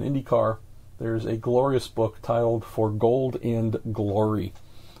times in IndyCar. There's a glorious book titled For Gold and Glory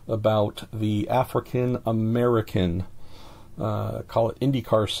about the African American, call it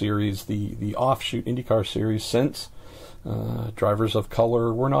IndyCar series, the offshoot IndyCar series, since drivers of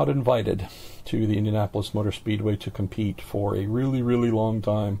color were not invited to the Indianapolis Motor Speedway to compete for a really, really long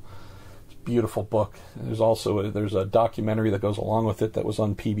time. It's a beautiful book. There's a documentary that goes along with it that was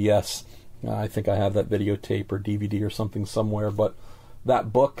on PBS. I think I have that videotape or DVD or something somewhere, but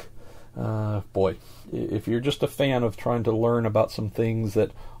that book, boy, if you're just a fan of trying to learn about some things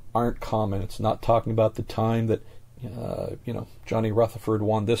that aren't common, it's not talking about the time that Johnny Rutherford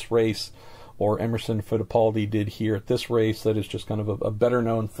won this race or Emerson Fittipaldi did here at this race, that is just kind of a better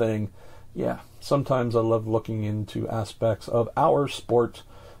known thing. Yeah, sometimes I love looking into aspects of our sport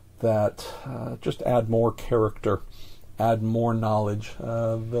that just add more character, add more knowledge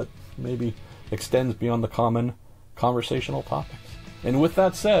that maybe extends beyond the common conversational topics. And with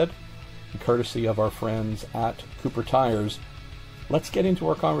that said, courtesy of our friends at Cooper Tires, let's get into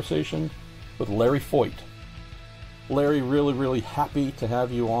our conversation with Larry Foyt. Larry, really, really happy to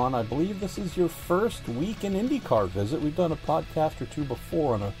have you on. I believe this is your first week in IndyCar visit. We've done a podcast or two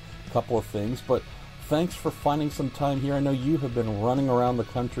before on a couple of things, but thanks for finding some time here. I know you have been running around the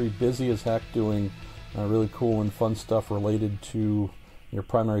country, busy as heck, doing really cool and fun stuff related to your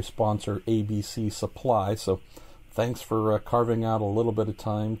primary sponsor, ABC Supply. So thanks for carving out a little bit of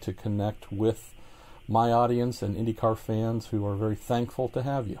time to connect with my audience and IndyCar fans who are very thankful to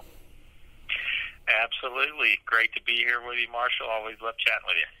have you. Absolutely. Great to be here with you, Marshall. Always love chatting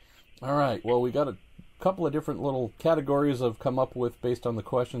with you. All right. Well, we got a couple of different little categories I've come up with based on the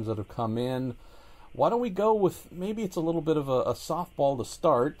questions that have come in. Why don't we go with, maybe it's a little bit of a softball to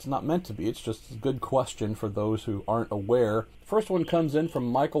start. It's not meant to be. It's just a good question for those who aren't aware. First one comes in from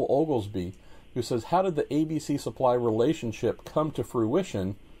Michael Oglesby, who says, how did the ABC Supply relationship come to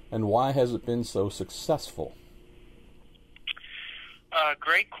fruition, and why has it been so successful?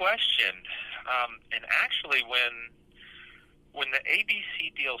 Great question. And actually, when the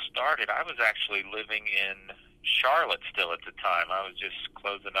ABC deal started, I was actually living in Charlotte still at the time. I was just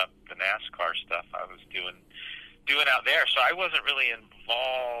closing up the NASCAR stuff I was doing out there. So I wasn't really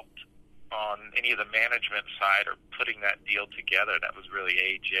involved on any of the management side or putting that deal together. That was really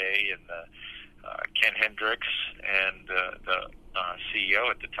AJ and Ken Hendricks and the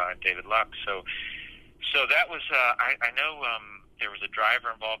CEO at the time, David Luck. So that was, I know there was a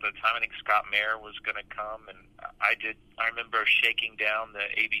driver involved at the time. I think Scott Mayer was going to come, and I remember shaking down the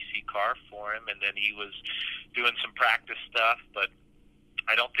ABC car for him, and then he was doing some practice stuff, but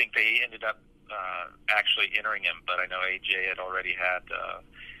I don't think they ended up actually entering him. But I know AJ had already had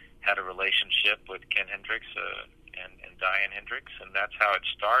a relationship with Ken Hendricks and Diane Hendricks, and that's how it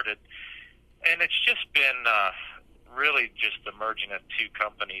started. And it's just been really just the merging of two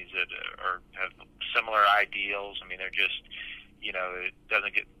companies that have similar ideals. I mean, they're just, it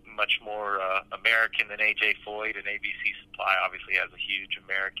doesn't get much more American than AJ Foyt, and ABC Supply obviously has a huge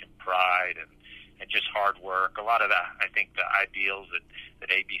American pride and just hard work. A lot of that, I think, the ideals that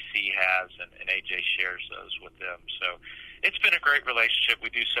ABC has, and AJ shares those with them. So it's been a great relationship.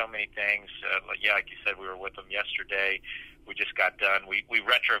 We do so many things. Like you said, we were with them yesterday. We just got done. We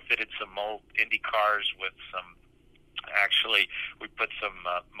retrofitted some old Indy cars with some. Actually, we put some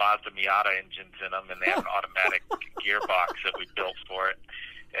Mazda Miata engines in them, and they have an automatic gearbox that we built for it.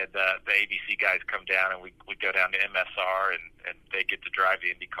 And the ABC guys come down, and we go down to MSR, and they get to drive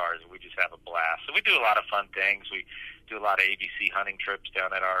the Indy cars, and we just have a blast. So we do a lot of fun things. We do a lot of ABC hunting trips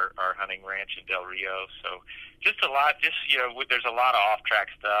down at our hunting ranch in Del Rio. So just a lot. There's a lot of off-track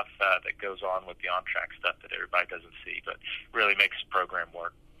stuff that goes on with the on-track stuff that everybody doesn't see, but really makes the program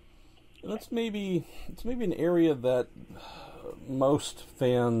work. It's maybe an area that most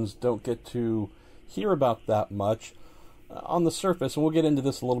fans don't get to hear about that much on the surface, and we'll get into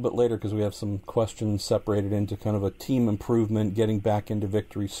this a little bit later because we have some questions separated into kind of a team improvement, getting back into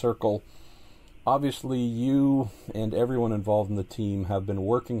Victory Circle. Obviously, you and everyone involved in the team have been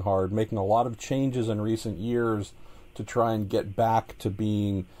working hard, making a lot of changes in recent years to try and get back to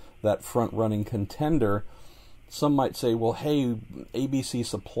being that front-running contender. Some might say, well, hey, ABC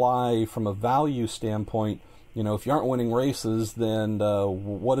Supply, from a value standpoint, if you aren't winning races, then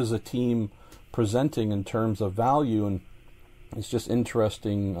what is a team presenting in terms of value? And it's just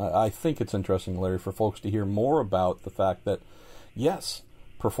interesting. I think it's interesting, Larry, for folks to hear more about the fact that, yes,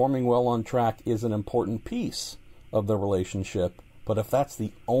 performing well on track is an important piece of the relationship, but if that's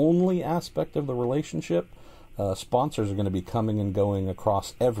the only aspect of the relationship, sponsors are going to be coming and going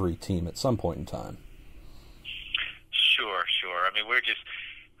across every team at some point in time. Sure. I mean, we're just,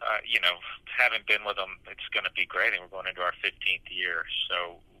 having been with them, it's going to be great, and we're going into our 15th year.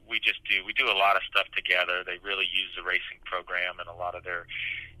 So we do a lot of stuff together. They really use the racing program in a lot of their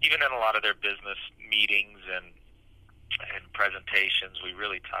business meetings and presentations. We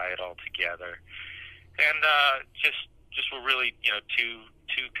really tie it all together, and just we're really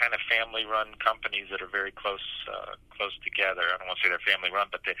two kind of family-run companies that are very close together. I don't want to say they're family-run,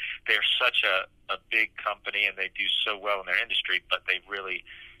 but they're such a big company, and they do so well in their industry, but they really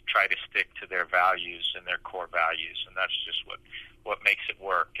try to stick to their values and their core values, and that's just what makes it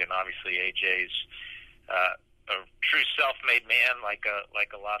work. And obviously AJ's a true self-made man, like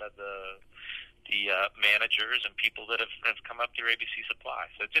a lot of the managers and people that have come up through ABC Supply.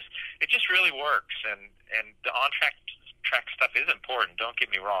 So it just really works, and the on-track stuff is important. Don't get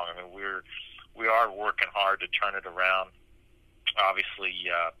me wrong. I mean, we are working hard to turn it around. Obviously,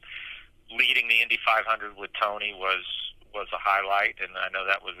 leading the Indy 500 with Tony was a highlight, and I know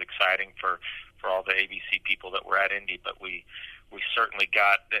that was exciting for all the ABC people that were at Indy. But we certainly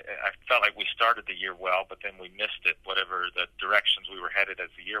I felt like we started the year well, but then we missed it. Whatever the directions we were headed as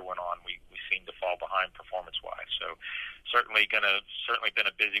the year went on, we seemed to fall behind performance-wise. So certainly been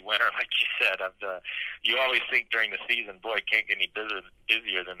a busy winter, like you said. You always think during the season, boy, it can't get any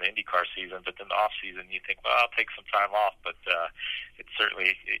busier than the IndyCar season. But then the off season, you think, well, I'll take some time off. But it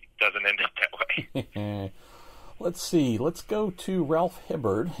doesn't end up that way. Let's see. Let's go to Ralph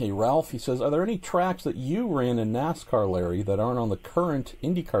Hibbard. Hey, Ralph, he says, are there any tracks that you ran in NASCAR, Larry, that aren't on the current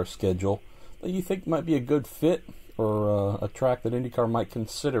IndyCar schedule that you think might be a good fit, or a track that IndyCar might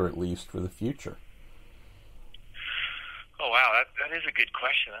consider at least for the future? Oh, wow. That is a good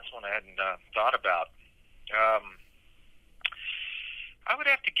question. That's one I hadn't thought about. I would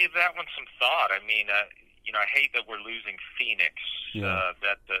have to give that one some thought. I mean, I hate that we're losing Phoenix. Yeah.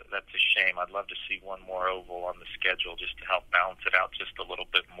 That's a shame. I'd love to see one more oval on the schedule just to help balance it out just a little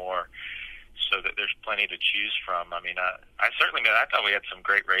bit more, so that there's plenty to choose from. I mean, I thought we had some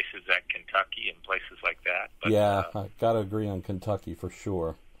great races at Kentucky and places like that. But, yeah, I got to agree on Kentucky for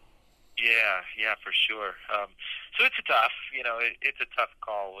sure. Yeah, for sure. So it's a tough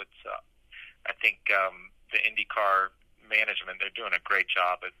call. It's I think the IndyCar management, they're doing a great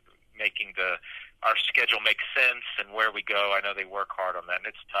job at making our schedule make sense and where we go. I know they work hard on that, and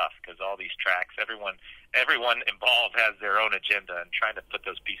it's tough because all these tracks, everyone involved has their own agenda, and trying to put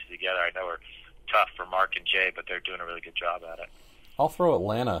those pieces together, I know, are tough for Mark and Jay, but they're doing a really good job at it. I'll throw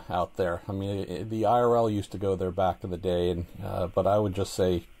Atlanta out there. I mean, the IRL used to go there back in the day, and but I would just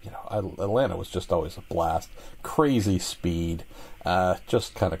say, Atlanta was just always a blast. Crazy speed,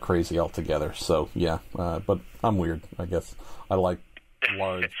 just kind of crazy altogether. So yeah, but I'm weird, I guess. I like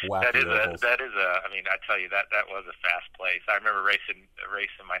large, wacky ovals. I mean, I tell you, that was a fast place. I remember racing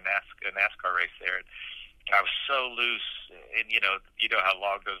my NASCAR race there. And I was so loose, and you know how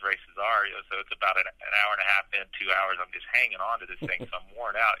long those races are. So it's about an hour and a half in, 2 hours. I'm just hanging on to this thing, so I'm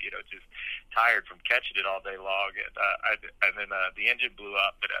worn out. Just tired from catching it all day long. And then the engine blew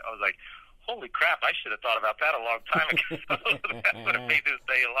up, and I was like, holy crap, I should have thought about that a long time ago. That would have made this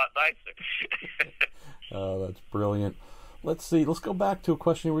day a lot nicer. Oh, that's brilliant. Let's see. Let's go back to a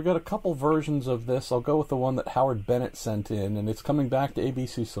question. We've got a couple versions of this. I'll go with the one that Howard Bennett sent in, and it's coming back to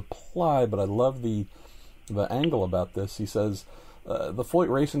ABC Supply, but I love the angle about this. He says, the Foyt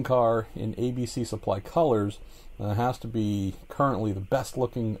racing car in ABC Supply colors has to be currently the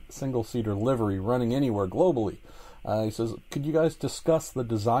best-looking single-seater livery running anywhere globally. He says, could you guys discuss the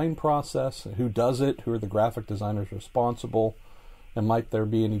design process? Who does it? Who are the graphic designers responsible? And might there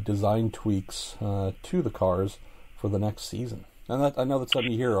be any design tweaks to the cars for the next season? And I know that's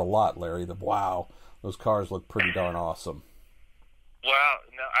something you hear a lot, Larry, that, wow, those cars look pretty darn awesome. Well,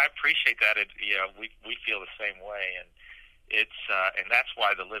 no, I appreciate that. We feel the same way, and it's and that's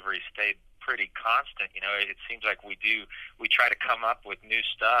why the livery stayed pretty constant. It seems like we try to come up with new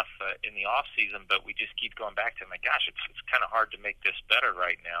stuff in the off season, but we just keep going back to, my gosh, it's kind of hard to make this better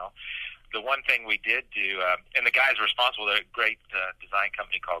right now. The one thing we did do, and the guys responsible, they're a great design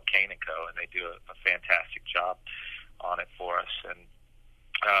company called Kane & Co., and they do a fantastic job on it for us. And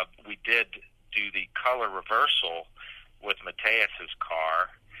we did do the color reversal with Mateus's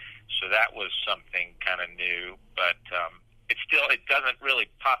car, so that was something kind of new. But it doesn't really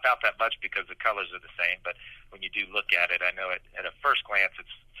pop out that much because the colors are the same. But when you do look at it, I know at a first glance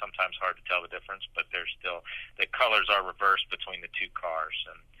it's sometimes hard to tell the difference, but the colors are reversed between the two cars.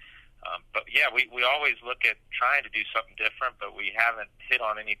 And but yeah, we always look at trying to do something different, but we haven't hit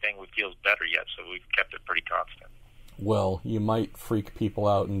on anything we feel is better yet, so we've kept it pretty constant. Well, you might freak people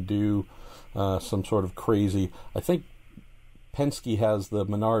out and do some sort of crazy. I think Penske has the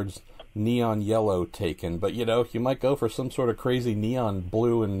Menards neon yellow taken, but you might go for some sort of crazy neon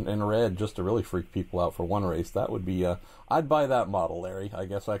blue and red just to really freak people out for one race. That would be I'd buy that model, Larry. I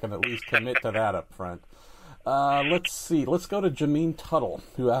guess I can at least commit to that up front. Let's see. Let's go to Jameen Tuttle,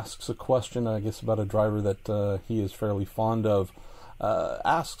 who asks a question, I guess, about a driver that he is fairly fond of.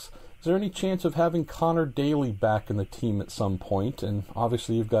 Asks, is there any chance of having Connor Daly back in the team at some point? And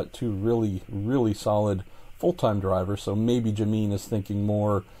obviously you've got two really, really solid full-time drivers, so maybe Jameen is thinking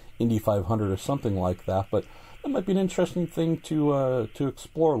more Indy 500 or something like that. But that might be an interesting thing to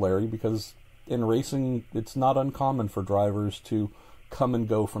explore, Larry, because in racing it's not uncommon for drivers to come and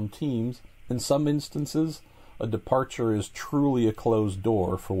go from teams. In some instances, a departure is truly a closed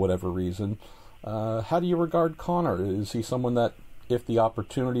door for whatever reason. How do you regard Connor? Is he someone that, if the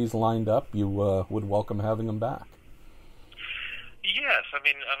opportunities lined up, you would welcome having him back? Yes, I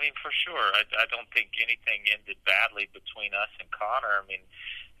mean for sure. I don't think anything ended badly between us and Connor. I mean,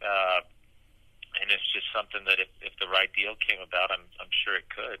 and it's just something that if the right deal came about, I'm sure it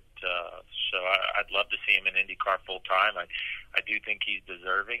could. So I'd love to see him in IndyCar full time. I do think he's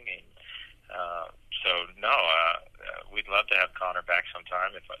deserving, and we'd love to have Connor back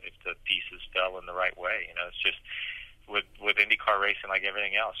sometime if the pieces fell in the right way. It's just with IndyCar racing, like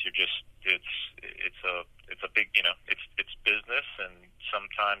everything else, it's a big, it's business, and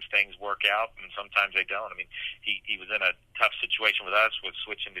sometimes things work out and sometimes they don't. I mean, he was in a tough situation with us with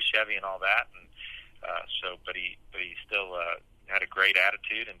switching to Chevy and all that, and but he still had a great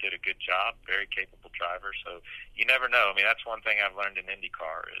attitude and did a good job. Very capable driver. So you never know. I mean, that's one thing I've learned in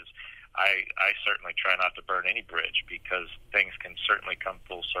IndyCar is I certainly try not to burn any bridge, because things can certainly come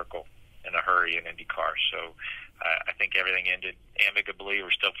full circle in a hurry in IndyCar. So I think everything ended amicably.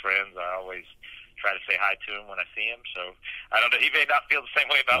 We're still friends. I always try to say hi to him when I see him. So I don't know. He may not feel the same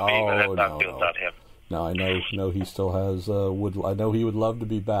way about me, but that's not feel about him. No, I know he still has. I know he would love to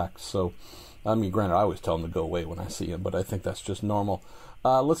be back. So, I mean, granted, I always tell him to go away when I see him, but I think that's just normal.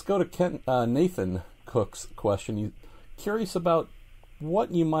 Let's go to Nathan Cook's question. He's curious about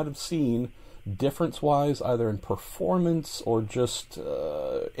what you might have seen difference-wise, either in performance or just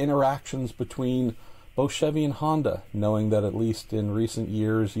interactions between both Chevy and Honda, knowing that at least in recent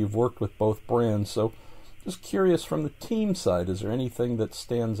years you've worked with both brands. So just curious from the team side, is there anything that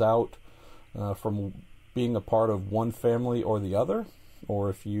stands out from being a part of one family or the other? Or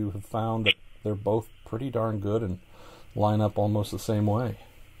if you have found that they're both pretty darn good and line up almost the same way?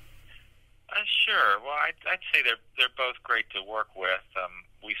 Sure. Well, I'd say they're both great to work with.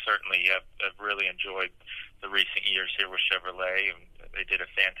 We certainly have really enjoyed the recent years here with Chevrolet, and they did a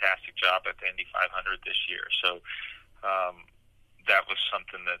fantastic job at the Indy 500 this year. So that was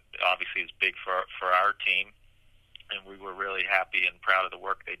something that obviously is big for our team, and we were really happy and proud of the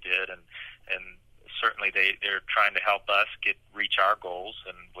work they did. And certainly they're trying to help us reach our goals,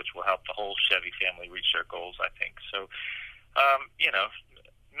 and which will help the whole Chevy family reach their goals, I think. So,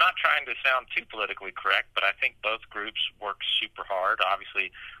 not trying to sound too politically correct, but I think both groups work super hard.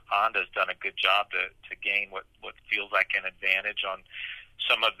 Obviously, Honda's done a good job to gain what feels like an advantage on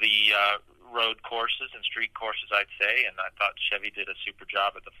some of the road courses and street courses, I'd say, and I thought Chevy did a super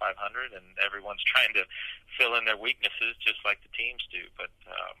job at the 500, and everyone's trying to fill in their weaknesses just like the teams do. But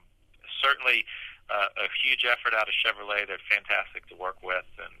certainly a huge effort out of Chevrolet. They're fantastic to work with,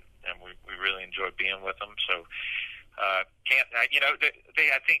 and we really enjoy being with them. So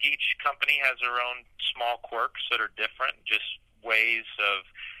I think each company has their own small quirks that are different, just ways of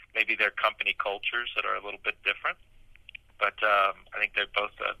maybe their company cultures that are a little bit different. But I think they're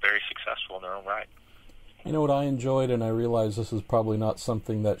both very successful in their own right. You know what I enjoyed, and I realize this is probably not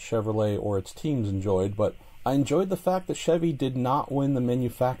something that Chevrolet or its teams enjoyed, but I enjoyed the fact that Chevy did not win the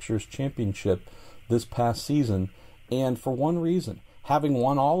Manufacturers' Championship this past season, and for one reason. Having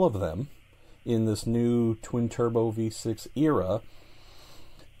won all of them in this new twin-turbo V6 era,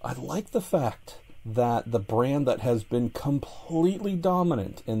 I like the fact that the brand that has been completely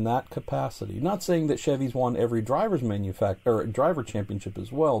dominant in that capacity, not saying that Chevy's won every driver championship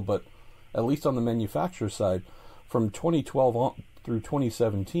as well, but at least on the manufacturer side, from 2012 on through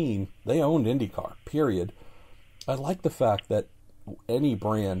 2017, they owned IndyCar, period. I like the fact that any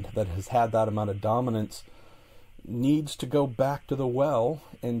brand that has had that amount of dominance needs to go back to the well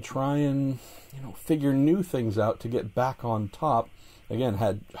and try and figure new things out to get back on top. Again,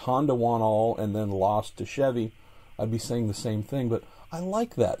 had Honda won all and then lost to Chevy, I'd be saying the same thing, but I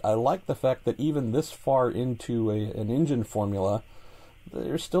like that. I like the fact that even this far into an engine formula,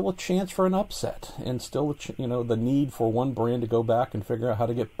 there's still a chance for an upset, and still, the need for one brand to go back and figure out how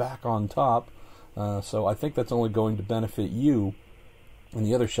to get back on top. So I think that's only going to benefit you and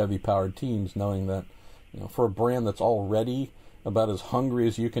the other Chevy-powered teams, knowing that, for a brand that's already about as hungry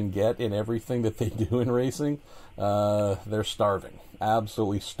as you can get in everything that they do in racing, they're starving,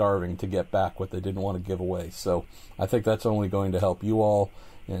 absolutely starving to get back what they didn't want to give away. So I think that's only going to help you all,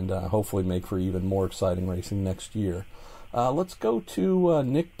 and hopefully make for even more exciting racing next year. Let's go to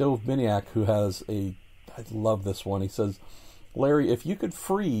Nick Dovbiniak, who has I love this one. He says, Larry, if you could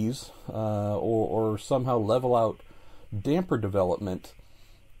freeze or somehow level out damper development,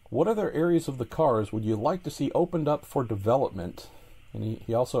 what other areas of the cars would you like to see opened up for development? And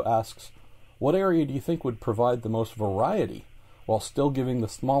he also asks, what area do you think would provide the most variety while still giving the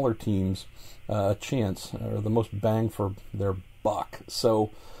smaller teams a chance, or the most bang for their buck?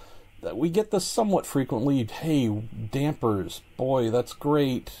 So we get this somewhat frequently. Hey, dampers, boy, that's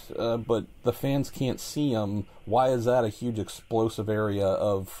great, but the fans can't see them. Why is that a huge explosive area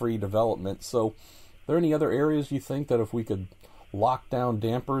of free development? So are there any other areas you think that if we could lock down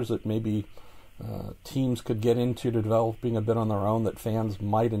dampers that maybe teams could get into to developing a bit on their own that fans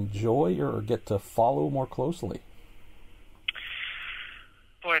might enjoy or get to follow more closely?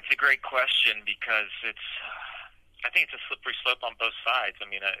 Boy, it's a great question, because I think it's a slippery slope on both sides. I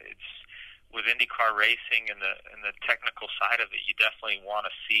mean, it's with IndyCar racing and the technical side of it, you definitely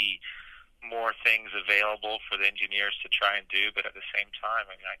want to see more things available for the engineers to try and do, but at the same time,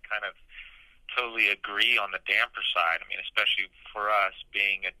 I mean, I kind of totally agree on the damper side. I mean, especially for us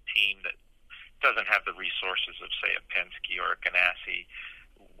being a team that doesn't have the resources of, say, a Penske or a Ganassi,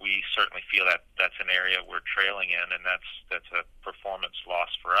 we certainly feel that that's an area we're trailing in, and that's a performance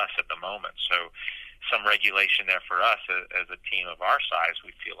loss for us at the moment. So some regulation there for us as a team of our size,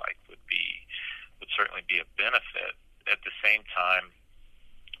 we feel like would certainly be a benefit. At the same time,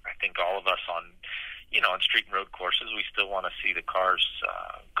 I think all of us on street and road courses, we still want to see the cars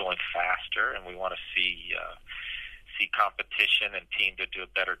going faster, and we want to see competition and team to do a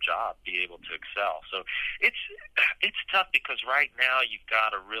better job, be able to excel. So it's tough, because right now you've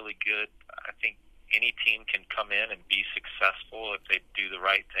got a really good, I think any team can come in and be successful if they do the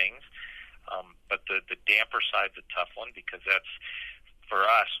right things. But the damper side's a tough one, because that's, for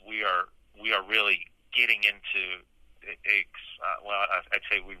us, we are really getting into, I'd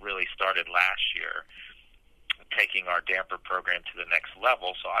say we really started last year taking our damper program to the next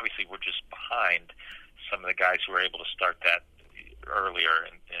level. So obviously we're just behind some of the guys who were able to start that earlier,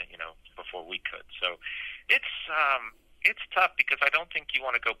 and before we could. So it's tough, because I don't think you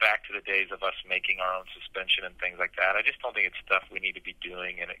want to go back to the days of us making our own suspension and things like that. I just don't think it's stuff we need to be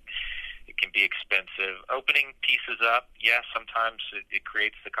doing, and it can be expensive. Opening pieces up, yes, sometimes it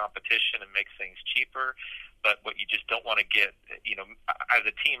creates the competition and makes things cheaper. But what you just don't want to get, as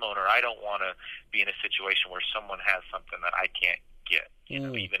a team owner, I don't want to be in a situation where someone has something that I can't get.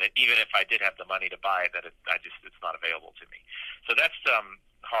 Even if I did have the money to buy it, it's not available to me. So that's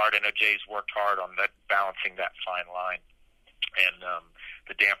hard. I know Jay's worked hard on that, balancing that fine line, and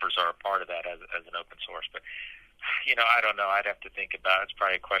the dampers are a part of that as an open source. But I don't know. I'd have to think about it. It's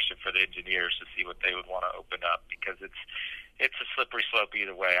probably a question for the engineers to see what they would want to open up, because it's a slippery slope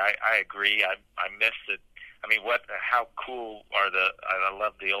either way. I agree. I miss it. I mean, how cool are I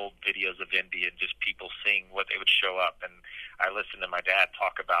love the old videos of Indy and just people seeing what they would show up. And I listened to my dad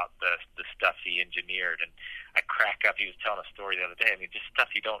talk about the stuff he engineered, and I crack up. He was telling a story the other day. I mean, just stuff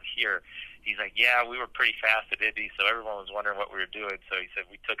you don't hear. He's like, yeah, we were pretty fast at Indy, so everyone was wondering what we were doing. So he said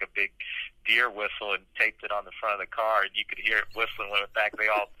we took a big deer whistle and taped it on the front of the car, and you could hear it whistling when it went back. They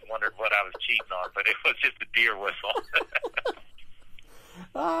all wondered what I was cheating on, but it was just a deer whistle.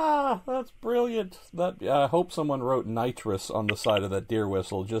 That's brilliant. I hope someone wrote nitrous on the side of that deer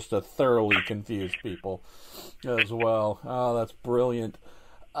whistle just to thoroughly confuse people as well. That's brilliant.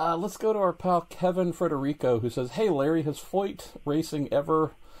 Let's go to our pal Kevin Frederico, who says, hey Larry, has Foyt Racing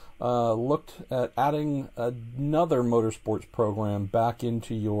ever looked at adding another motorsports program back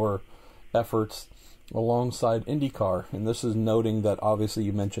into your efforts alongside IndyCar? And this is noting that obviously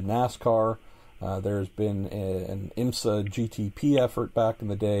you mentioned NASCAR. There's been an IMSA GTP effort back in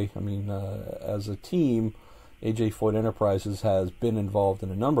the day. I mean, as a team, AJ Foyt Enterprises has been involved in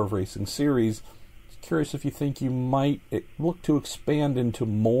a number of racing series. Curious if you think you might look to expand into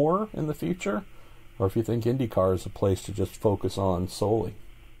more in the future, or if you think IndyCar is a place to just focus on solely.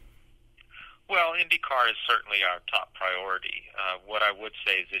 Well, IndyCar is certainly our top priority. What I would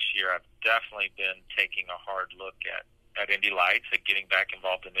say is this year I've definitely been taking a hard look at Indy Lights, at getting back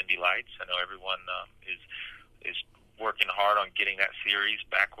involved in Indy Lights. I know everyone is working hard on getting that series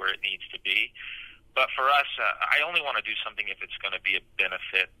back where it needs to be. But for us, I only want to do something if it's going to be a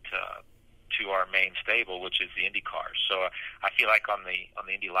benefit to our main stable, which is the IndyCar. So I feel like on the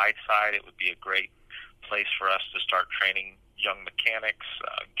Indy Lights side, it would be a great place for us to start training young mechanics,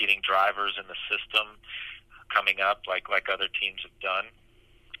 getting drivers in the system coming up like other teams have done.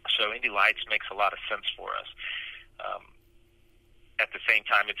 So Indy Lights makes a lot of sense for us. At the same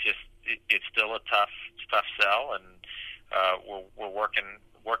time, it's still a tough sell, and we're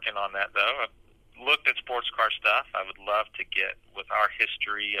working on that though. I've looked at sports car stuff. I would love to get, with our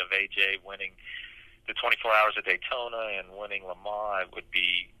history of AJ winning the 24 Hours of Daytona and winning Le Mans, it would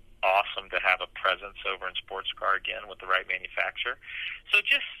be awesome to have a presence over in sports car again with the right manufacturer. So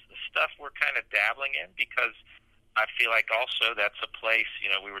just stuff we're kind of dabbling in, because I feel like also that's a place,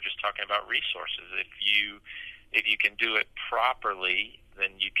 we were just talking about resources. If you can do it properly,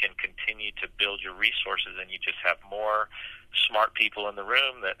 then you can continue to build your resources, and you just have more smart people in the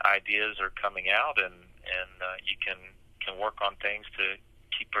room that ideas are coming out, and you can work on things to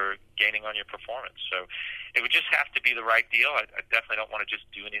keep gaining on your performance. So it would just have to be the right deal. I definitely don't want to just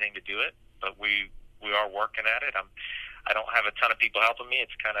do anything to do it, but we are working at it. I don't have a ton of people helping me.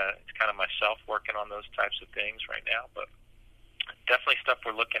 It's kind of myself working on those types of things right now, but definitely stuff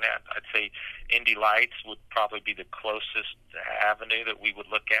we're looking at. I'd say Indy Lights would probably be the closest avenue that we would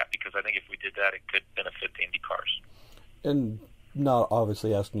look at, because I think if we did that, it could benefit the Indy cars. And not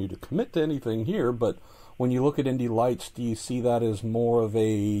obviously asking you to commit to anything here, but when you look at Indy Lights, do you see that as more of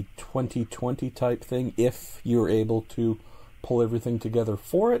a 2020 type thing if you're able to pull everything together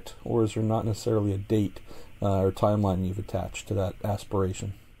for it, or is there not necessarily a date or timeline you've attached to that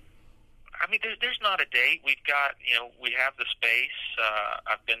aspiration? I mean, there's not a date. We've got, we have the space.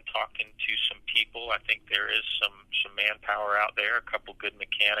 I've been talking to some people. I think there is some manpower out there, a couple good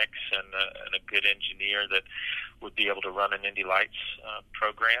mechanics and a good engineer that would be able to run an Indy Lights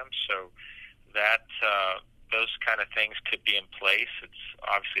program. So that those kind of things could be in place. It's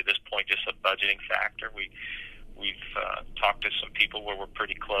obviously at this point just a budgeting factor. We've talked to some people where we're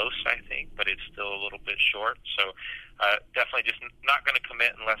pretty close, I think, but it's still a little bit short. So definitely just not going to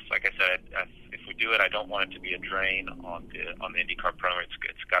commit unless, like I said, if we do it, I don't want it to be a drain on the IndyCar program.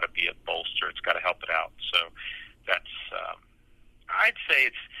 It's got to be a bolster. It's got to help it out. So that's I'd say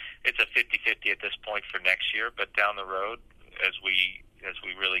it's a 50-50 at this point for next year. But down the road, as we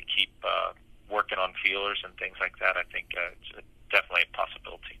really keep working on feelers and things like that, I think it's definitely a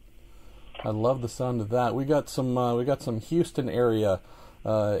possibility. I love the sound of that. We got some Houston area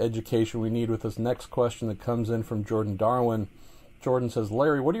education we need with this next question that comes in from Jordan Darwin. Jordan says,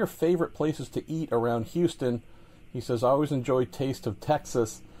 Larry, what are your favorite places to eat around Houston? He says, I always enjoy Taste of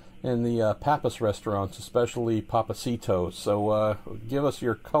Texas and the Pappas restaurants, especially Pappasitos. So give us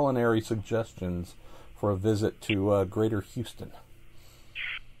your culinary suggestions for a visit to Greater Houston.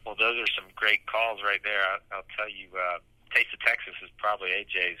 Well, those are some great calls right there. I'll tell you, Taste of Texas is probably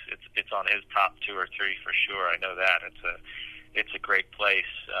AJ's. It's on his top 2 or 3 for sure. I know that. It's a great place.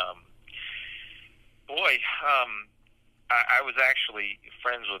 I was actually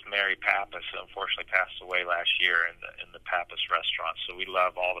friends with Mary Pappas, who unfortunately passed away last year in the Pappas restaurant. So we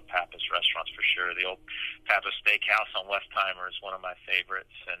love all the Pappas restaurants for sure. The old Pappas Steakhouse on Westheimer is one of my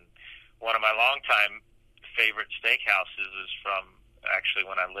favorites, and one of my longtime favorite steakhouses is from actually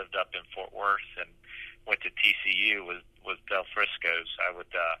when I lived up in Fort Worth and went to TCU was Del Frisco's. I would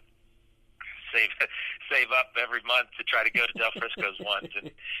save up every month to try to go to Del Frisco's once, and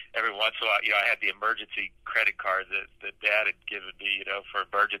every once in a while, I had the emergency credit card that Dad had given me, for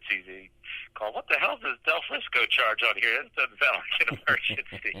emergencies. He called, what the hell does Del Frisco charge on here? This doesn't sound like an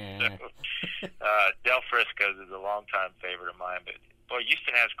emergency. So Del Frisco's is a longtime favorite of mine, but boy,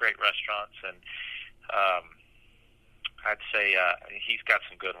 Houston has great restaurants, and I'd say he's got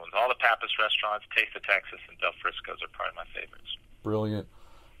some good ones. All the Pappas restaurants, Taste of Texas, and Del Frisco's are probably my favorites. Brilliant.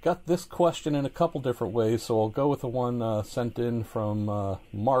 Got this question in a couple different ways, so I'll go with the one sent in from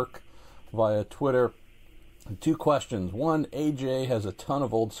Mark via Twitter. 2 questions. One, AJ has a ton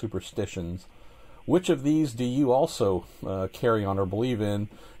of old superstitions. Which of these do you also carry on or believe in?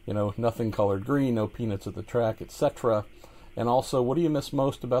 Nothing colored green, no peanuts at the track, etc. And also, what do you miss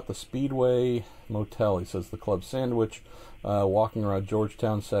most about the Speedway Motel? He says the club sandwich, walking around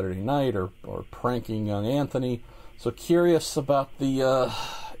Georgetown Saturday night, or pranking young Anthony. So curious about the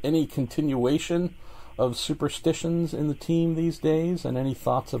any continuation of superstitions in the team these days, and any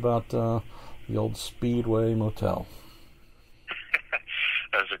thoughts about the old Speedway Motel?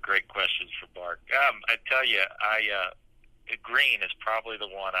 Those are great questions for Bart. I tell you, green is probably the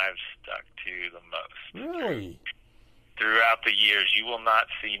one I've stuck to the most. Really? Throughout the years, you will not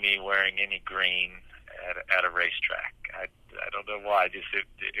see me wearing any green at a racetrack. I don't know why. Just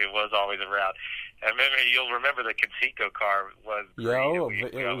it was always around. I remember, you'll remember the Conseco car was green.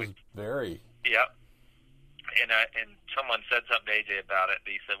 It was very. Yep. And someone said something to AJ about it.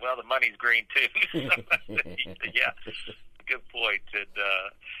 And he said, "Well, the money's green too." He said, "Yeah, good point." And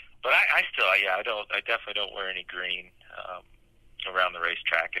but I still, I definitely don't wear any green around the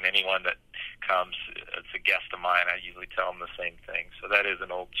racetrack. And anyone that comes, it's a guest of mine, I usually tell them the same thing. So that is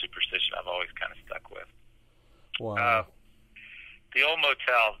an old superstition I've always kind of stuck with. Wow. The old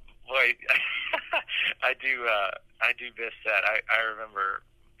motel, boy, I do miss that. I remember,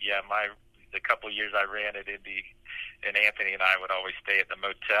 the couple of years I ran at Indy, and Anthony and I would always stay at the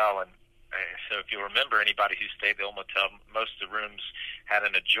motel. And so if you remember, anybody who stayed at the old motel, most of the rooms had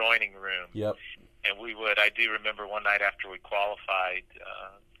an adjoining room. Yep. And I do remember one night after we qualified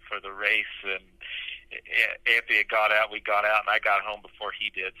for the race, and Anthony had got out, we got out, and I got home before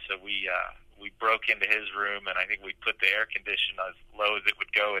he did. So we broke into his room, and I think we put the air conditioner as low as it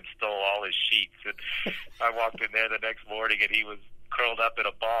would go and stole all his sheets. And I walked in there the next morning, and he was curled up in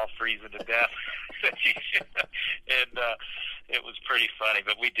a ball, freezing to death. And it was pretty funny,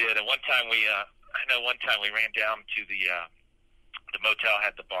 but we did. And one time we ran down to the motel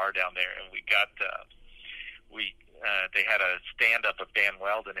had the bar down there, and we got they had a stand up of Dan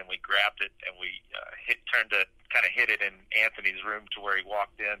Weldon, and we grabbed it, and we hit it in Anthony's room to where he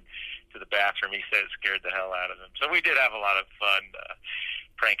walked in to the bathroom. He said it scared the hell out of him. So we did have a lot of fun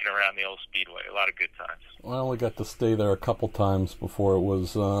pranking around the old speedway. A lot of good times. I only got to stay there a couple times before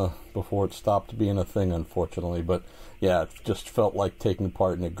it stopped being a thing, unfortunately. But yeah, it just felt like taking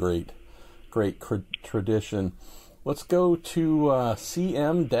part in a great tradition. Let's go to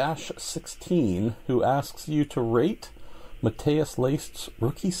CM-16, who asks you to rate Matthias Leist's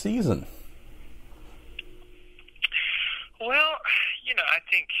rookie season. Well, I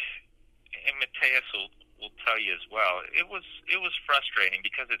think, and Matthias will tell you as well, it was frustrating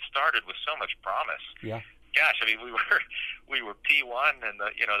because it started with so much promise. Yeah. Gosh, I mean, we were P1, and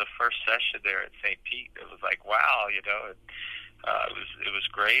the first session there at St. Pete, it was like, wow, it was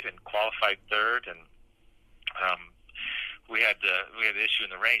great, and qualified third, and we had the issue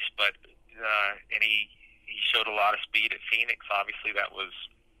in the race, but and he showed a lot of speed at Phoenix. Obviously, that was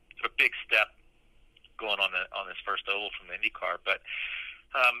a big step going on this first oval from the IndyCar. But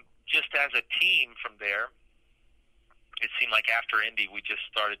just as a team from there, it seemed like after Indy, we just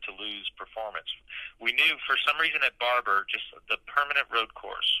started to lose performance. We knew for some reason at Barber, just the permanent road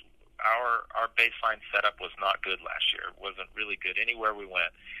course, our baseline setup was not good last year. It wasn't really good anywhere we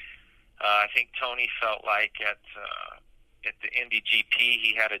went. I think Tony felt like at the Indy GP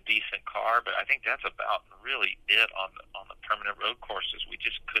he had a decent car, but I think that's about really it on the permanent road courses. We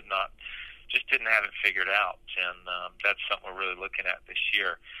just didn't have it figured out, and that's something we're really looking at this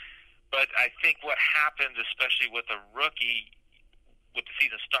year. But I think what happens, especially with a rookie, with the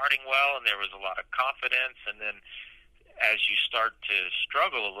season starting well, and there was a lot of confidence, and then as you start to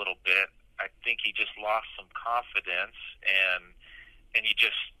struggle a little bit, I think he just lost some confidence, and it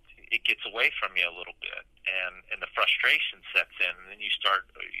gets away from you a little bit, and the frustration sets in, and then you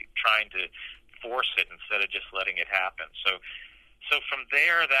start trying to force it instead of just letting it happen. So from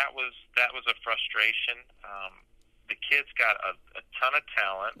there, that was a frustration. The kid's got a ton of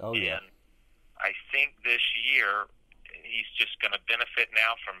talent, and I think this year he's just going to benefit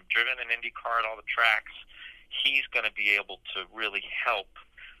now from driven an IndyCar at all the tracks. He's going to be able to really help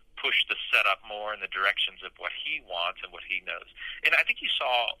push the setup more in the directions of what he wants and what he knows. And I think you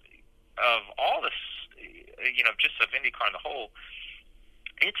saw of all this, just of IndyCar in the whole,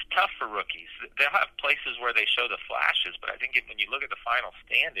 it's tough for rookies. They'll have places where they show the flashes, but I think when you look at the final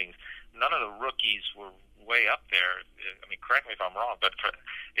standings, none of the rookies were way up there. I mean, correct me if I'm wrong, but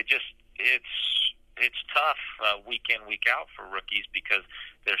it's tough week in, week out for rookies because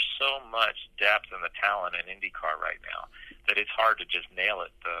there's so much depth in the talent in IndyCar right now that it's hard to just nail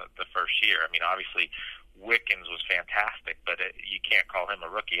it the first year. I mean, obviously, Wickens was fantastic, but you can't call him a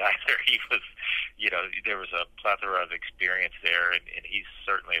rookie either. He was, there was a plethora of experience there, and he's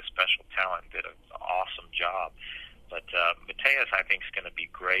certainly a special talent, did an awesome job. But Matthias, I think, is going to be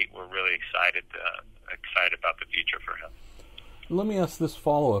great. We're really excited about the future for him. Let me ask this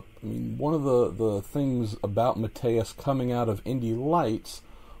follow-up. I mean, one of the things about Matthias coming out of Indy Lights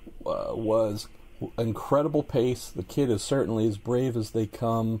was incredible pace. The kid is certainly as brave as they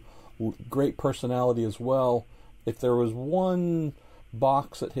come. Great personality as well. If there was one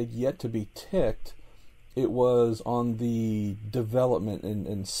box that had yet to be ticked, it was on the development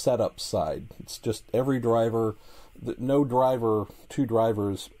and setup side. It's just every driver, two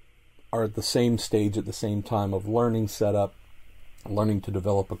drivers are at the same stage at the same time of learning setup, learning to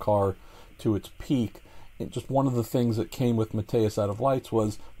develop a car to its peak. just one of the things that came with Matheus out of Lights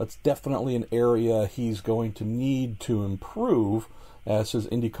was that's definitely an area he's going to need to improve as his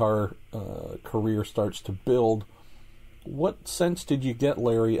IndyCar career starts to build. What sense did you get,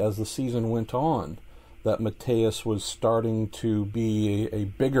 Larry, as the season went on, that Matheus was starting to be a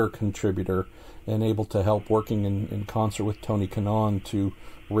bigger contributor and able to help working in concert with Tony Kanaan to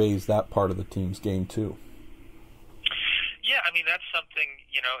raise that part of the team's game too? Yeah, I mean, that's something,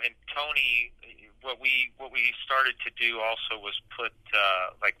 and Tony, what we started to do also was put,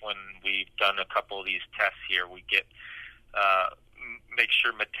 like when we've done a couple of these tests here, we get, make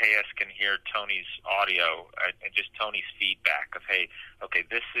sure Matheus can hear Tony's audio and just Tony's feedback of, hey, okay,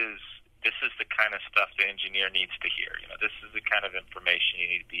 this is the kind of stuff the engineer needs to hear. This is the kind of information you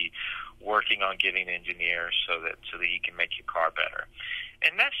need to be working on giving the engineer so that he can make your car better.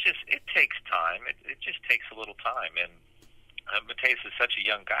 And that's just, it takes time. It just takes a little time. And Matheus is such a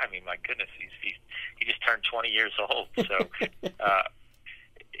young guy. I mean, my goodness, he just turned 20 years old. So,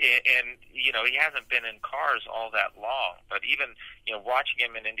 and he hasn't been in cars all that long. But even watching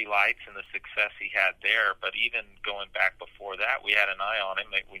him in Indy Lights and the success he had there. But even going back before that, we had an eye on him.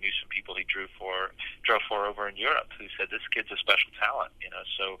 We knew some people he drove for over in Europe who said this kid's a special talent.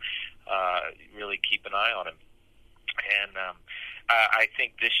 So really keep an eye on him. And I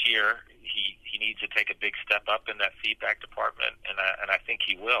think this year he needs to take a big step up in that feedback department, and I think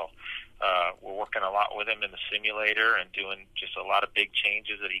he will. We're working a lot with him in the simulator and doing just a lot of big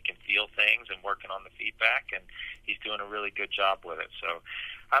changes that he can feel things and working on the feedback, and he's doing a really good job with it. So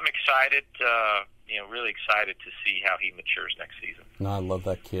I'm excited, really excited to see how he matures next season. No, I love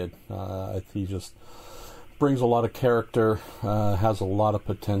that kid. He just brings a lot of character, has a lot of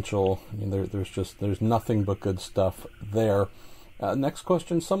potential. I mean, there's nothing but good stuff there. Next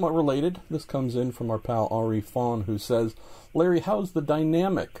question, somewhat related. This comes in from our pal Henri Fawn, who says, Larry, how's the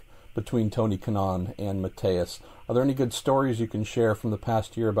dynamic between Tony Kanaan and Matheus? Are there any good stories you can share from the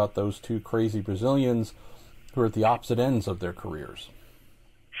past year about those two crazy Brazilians who are at the opposite ends of their careers?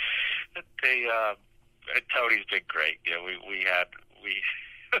 Tony's been great. We have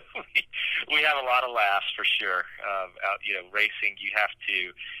a lot of laughs for sure. Racing, you have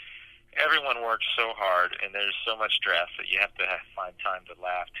to. Everyone works so hard, and there's so much stress that you have to find time to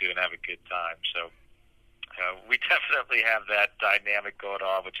laugh too and have a good time. So we definitely have that dynamic going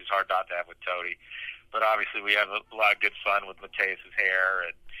on, which is hard not to have with Tony. But obviously, we have a lot of good fun with Matheus's hair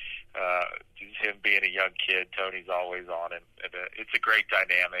and just him being a young kid. Tony's always on him. And, it's a great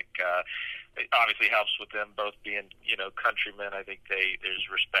dynamic. It obviously helps with them both being, countrymen. I think there's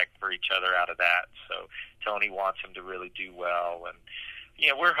respect for each other out of that. So Tony wants him to really do well, and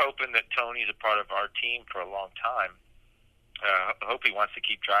we're hoping that Tony's a part of our team for a long time. I hope he wants to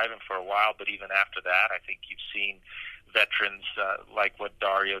keep driving for a while, but even after that, I think you've seen veterans like what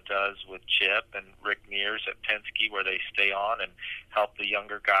Dario does with Chip and Rick Mears at Penske, where they stay on and help the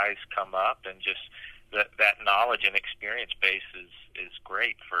younger guys come up, and just that knowledge and experience base is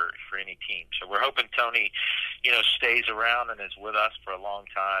great for any team. So we're hoping Tony, stays around and is with us for a long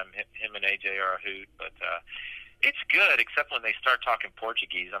time. Him and AJ are a hoot, but it's good, except when they start talking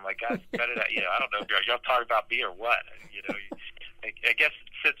Portuguese. I'm like, guys, cut it out. I don't know if y'all talking about me or what. I guess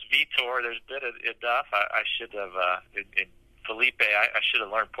since Vitor, there's been enough. I should have, in Felipe, I should have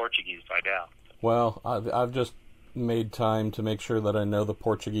learned Portuguese by now. Well, I've just made time to make sure that I know the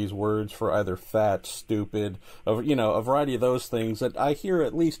Portuguese words for either fat, stupid, a variety of those things that I hear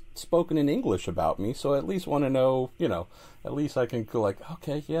at least spoken in English about me. So I at least want to know, at least I can go like,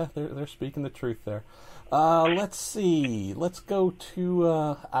 okay, yeah, they're speaking the truth there. Let's see. Let's go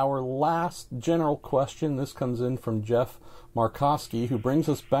to our last general question. This comes in from Jeff Markowski, who brings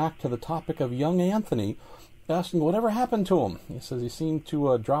us back to the topic of young Anthony, asking whatever happened to him. He says he seemed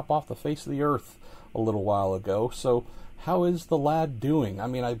to drop off the face of the earth a little while ago. So how is the lad doing? I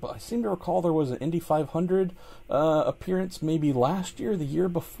mean, I seem to recall there was an Indy 500 appearance maybe last year, the year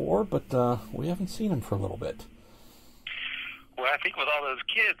before, but we haven't seen him for a little bit. Well, I think with all those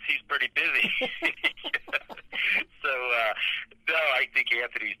kids, he's pretty busy. So, no, I think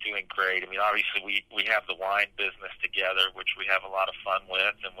Anthony's doing great. I mean, obviously, we have the wine business together, which we have a lot of fun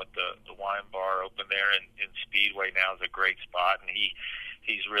with, and with the wine bar open there in Speedway now is a great spot, and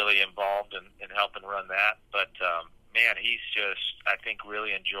he's really involved in helping run that. But, man, he's just, I think,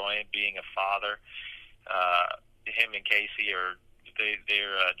 really enjoying being a father. Him and Casey they're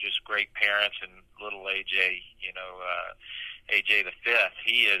just great parents, and little AJ, AJ the fifth,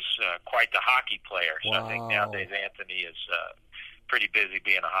 he is quite the hockey player. So wow. I think nowadays Anthony is pretty busy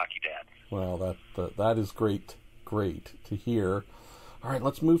being a hockey dad. Well, that is great to hear. All right,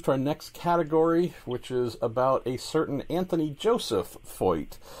 let's move to our next category, which is about a certain Anthony Joseph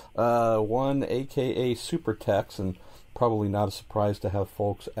Foyt, one a.k.a. Super Tex, and probably not a surprise to have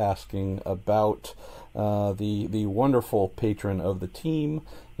folks asking about the wonderful patron of the team,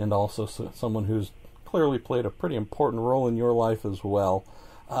 and also someone who's clearly played a pretty important role in your life as well.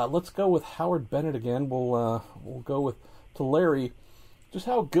 Let's go with Howard Bennett again. We'll go to Larry. Just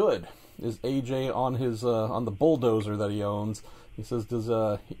how good is AJ on his on the bulldozer that he owns? He says,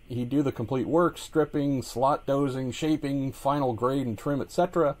 does he do the complete work, stripping, slot dozing, shaping, final grade and trim,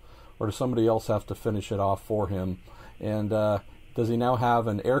 etc., or does somebody else have to finish it off for him? And does he now have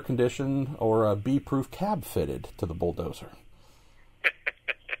an air-conditioned or a bee-proof cab fitted to the bulldozer?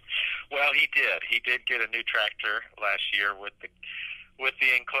 Well, he did. He did get a new tractor last year with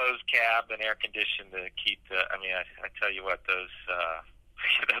the enclosed cab and air conditioned to keep the. I mean, I tell you what, those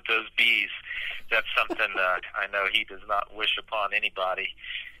those bees. That's something I know he does not wish upon anybody,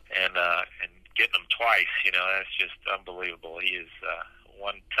 and getting them twice, that's just unbelievable. He is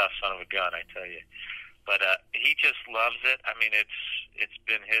one tough son of a gun, I tell you. But he just loves it. I mean, it's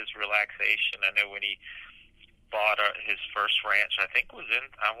been his relaxation. I know when he bought his first ranch, I think was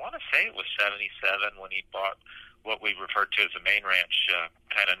I want to say it was 77 when he bought what we refer to as a main ranch,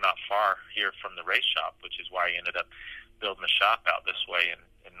 kind of not far here from the race shop, which is why he ended up building the shop out this way in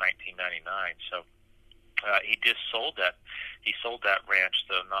 1999. So he just sold that. He sold that ranch,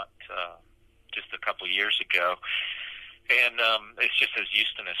 though, not just a couple years ago. And it's just as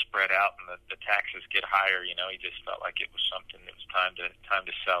Houston has spread out and the taxes get higher, he just felt like it was something that was time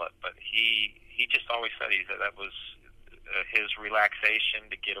to sell it. But he just always said that was his relaxation,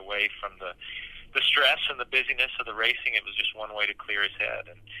 to get away from the stress and the busyness of the racing. It was just one way to clear his head,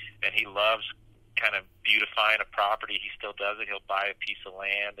 and he loves kind of beautifying a property. He still does it. He'll buy a piece of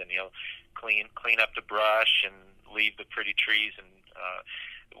land and he'll clean up the brush and leave the pretty trees. And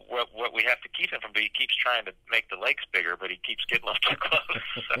what we have to keep him from, but he keeps trying to make the lakes bigger, but he keeps getting a little too close.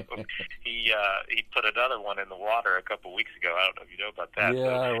 So he put another one in the water a couple weeks ago. I don't know if you know about that.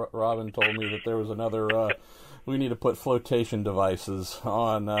 Yeah, Robin told me that there was another. We need to put flotation devices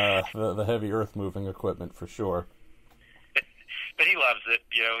on the heavy earth moving equipment for sure. But he loves it,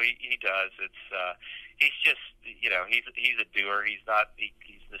 he does. He's just, he's a doer. He's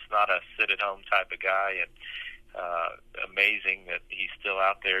just not a sit at home type of guy, and amazing that he's still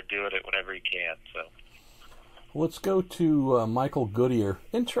out there doing it whenever he can. So let's go to Michael Goodyear.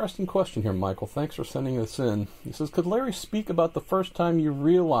 Interesting question here, Michael. Thanks for sending this in. He says, could Larry speak about the first time you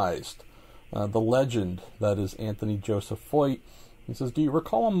realized the legend that is Anthony Joseph Foyt? He says, do you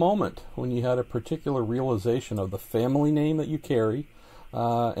recall a moment when you had a particular realization of the family name that you carry,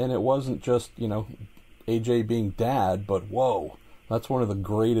 and it wasn't just, AJ being dad, but whoa, that's one of the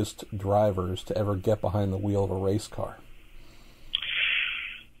greatest drivers to ever get behind the wheel of a race car?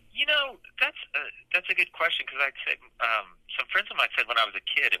 That's a good question, because I'd say some friends of mine said when I was a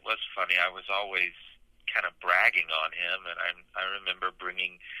kid, it was funny. I was always kind of bragging on him, and I remember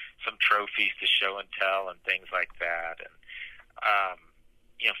bringing some trophies to show and tell and things like that. And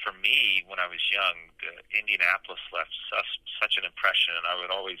for me, when I was young, Indianapolis left such an impression, and I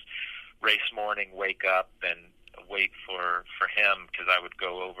would always race morning, wake up and wait for him, because I would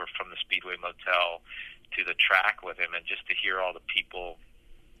go over from the Speedway Motel to the track with him, and just to hear all the people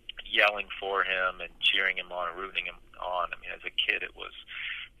yelling for him and cheering him on and rooting him on. I mean, as a kid, it was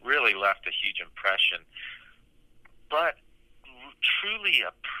really left a huge impression. But truly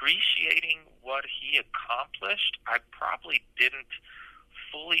appreciating what he accomplished, I probably didn't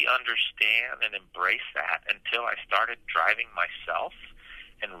fully understand and embrace that until I started driving myself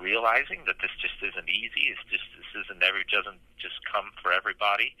and realizing that this just isn't easy. Doesn't just come for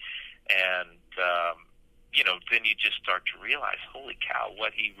everybody. And, then you just start to realize, holy cow,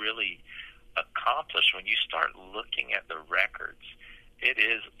 what he really accomplished. When you start looking at the records, it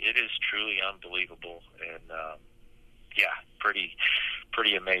is truly unbelievable. And,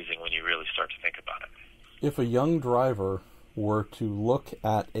 pretty amazing when you really start to think about it. If a young driver were to look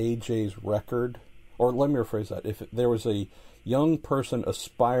at AJ's record, or let me rephrase that, if there was a young person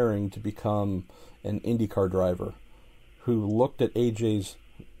aspiring to become an IndyCar driver who looked at AJ's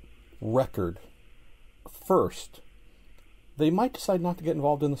record first, they might decide not to get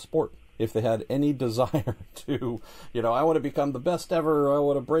involved in the sport if they had any desire to, I want to become the best ever, I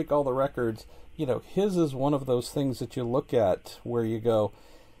want to break all the records. His is one of those things that you look at where you go,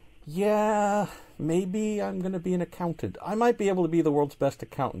 yeah, maybe I'm going to be an accountant. I might be able to be the world's best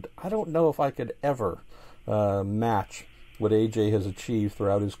accountant. I don't know if I could ever match what AJ has achieved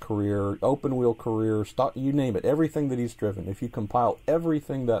throughout his career, open wheel career, stock, you name it, everything that he's driven. If you compile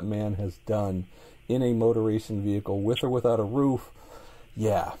everything that man has done in a motor racing vehicle, with or without a roof,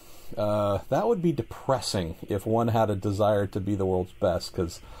 Yeah, that would be depressing if one had a desire to be the world's best,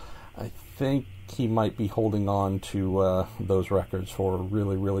 because I think he might be holding on to those records for a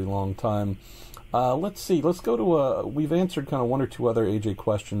really, really long time. Let's see. Let's go to we've answered kind of one or two other AJ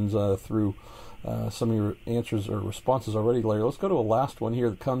questions through some of your answers or responses already, Larry. Let's go to a last one here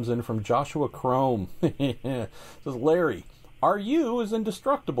that comes in from Joshua Crome. It says, Larry, are you as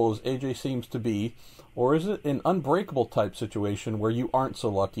indestructible as AJ seems to be, or is it an unbreakable type situation where you aren't so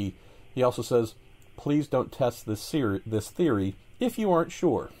lucky? He also says, please don't test this theory if you aren't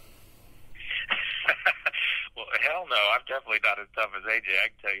sure. Well, hell no, I'm definitely not as tough as AJ. I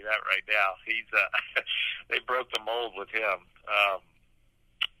can tell you that right now. He's they broke the mold with him.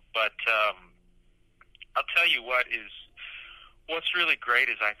 But I'll tell you what's really great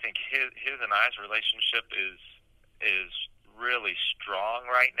is I think his and I's relationship is really strong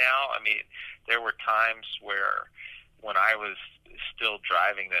right now. I mean, there were times when I was still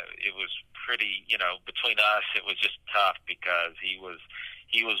driving that it was pretty, between us it was just tough because he was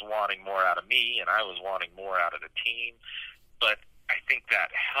wanting more out of me and I was wanting more out of the team. But I think that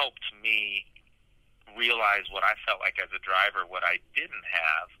helped me realize what I felt like as a driver, what I didn't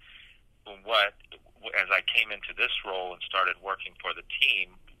have, as I came into this role and started working for the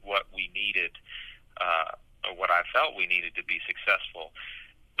team, what we needed, or what I felt we needed to be successful.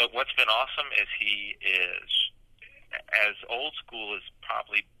 But what's been awesome is he is as old school as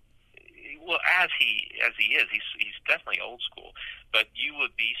probably, well, as he is, he's definitely old school. But you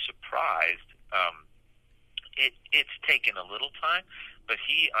would be surprised. It's taken a little time, but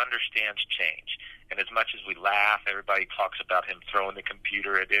he understands change. And as much as we laugh, everybody talks about him throwing the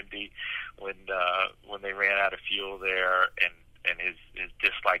computer at Indy when they ran out of fuel there, and his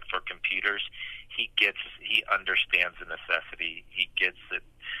dislike for computers. He understands the necessity. He gets it.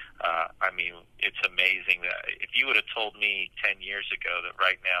 I mean, it's amazing that if you would have told me 10 years ago that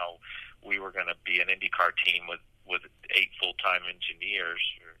right now we were going to be an IndyCar team with 8 full-time engineers,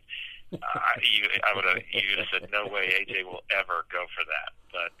 you'd have said, no way AJ will ever go for that.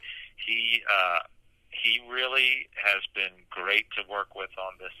 But he really has been great to work with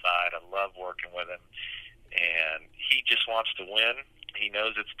on this side. I love working with him, and he just wants to win. He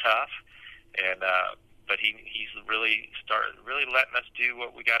knows it's tough, and but he's really letting us do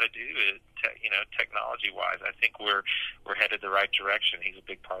what we got to do. Technology-wise, I think we're headed the right direction. He's a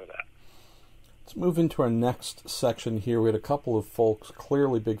big part of that. Let's move into our next section here. We had a couple of folks,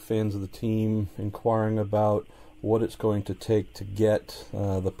 clearly big fans of the team, inquiring about what it's going to take to get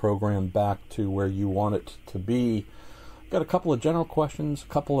the program back to where you want it to be. Got a couple of general questions, a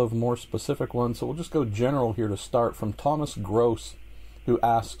couple of more specific ones, so we'll just go general here to start. From Thomas Gross, who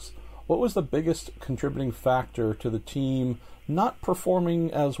asks, what was the biggest contributing factor to the team not performing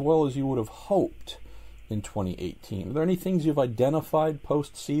as well as you would have hoped in 2018? Are there any things you've identified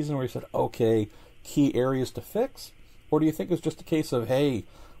post-season where you said, okay, key areas to fix? Or do you think it's just a case of, hey,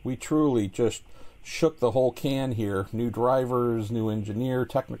 we truly just shook the whole can here, new drivers, new engineer,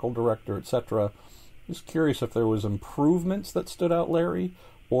 technical director, etc.? Just curious if there was improvements that stood out, Larry,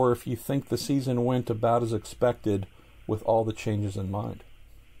 or if you think the season went about as expected with all the changes in mind.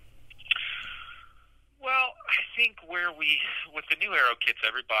 Well, I think with the new aero kits,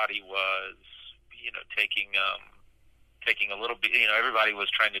 everybody was, taking a little bit, everybody was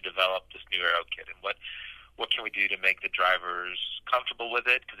trying to develop this new aero kit, and what can we do to make the drivers comfortable with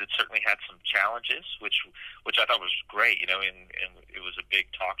it? Because it certainly had some challenges, which I thought was great, and it was a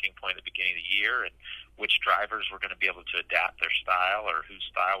big talking point at the beginning of the year, and which drivers were going to be able to adapt their style or whose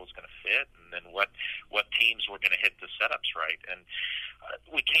style was going to fit, and then what teams were going to hit the setups right. And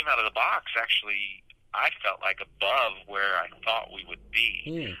we came out of the box, actually, I felt like above where I thought we would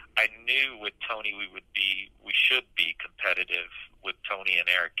be. I knew with Tony we should be competitive with Tony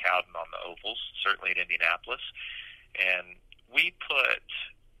and Eric Cowden on the ovals, certainly at Indianapolis. And we put,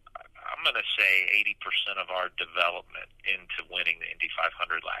 I'm going to say, 80% of our development into winning the Indy 500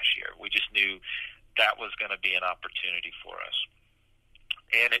 last year. We just knew that was going to be an opportunity for us.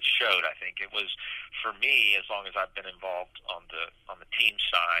 And it showed, I think. It was, for me, as long as I've been involved on the team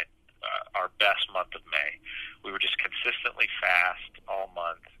side, our best month of May. We were just consistently fast all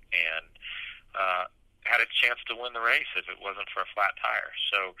month and had a chance to win the race if it wasn't for a flat tire.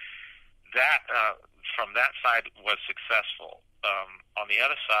 So that, from that side, was successful. On the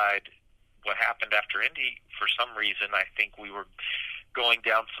other side, what happened after Indy, for some reason, I think we were going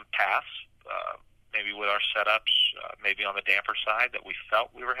down some paths, maybe with our setups, maybe on the damper side, that we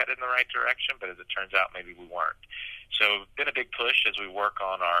felt we were headed in the right direction, but as it turns out, maybe we weren't. So it's been a big push as we work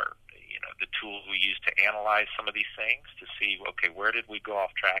on our, the tools we use to analyze some of these things to see, okay, where did we go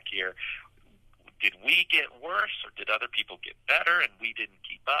off track here? did we get worse, or did other people get better and we didn't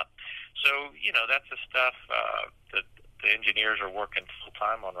keep up? So, that's the stuff that the engineers are working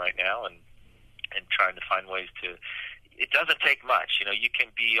full-time on right now, and trying to find ways to. It doesn't take much. You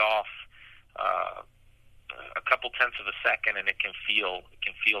can be off a couple tenths of a second, and it can feel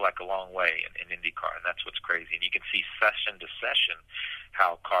like a long way in IndyCar, and that's what's crazy. And you can see session to session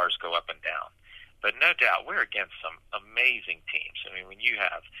how cars go up and down. But no doubt, we're against some amazing teams. I mean, when you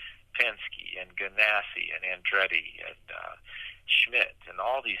have Penske and Ganassi and Andretti and Schmidt, and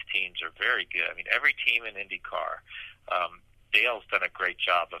all these teams are very good. I mean, every team in IndyCar. Dale's done a great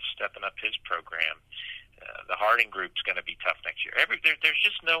job of stepping up his program. The Harding Group's going to be tough next year. There's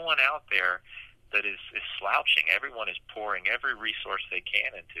just no one out there that is slouching. Everyone is pouring every resource they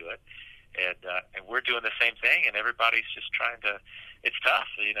can into it, and we're doing the same thing. And everybody's just trying to. It's tough,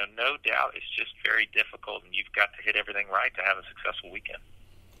 no doubt. It's just very difficult, and you've got to hit everything right to have a successful weekend.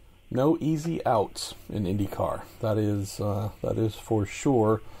 No easy outs in IndyCar. That is for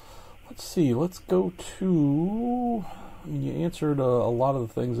sure. Let's see. Let's go to. You answered a lot of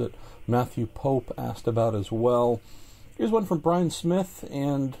the things that Matthew Pope asked about as well. Here's one from Brian Smith,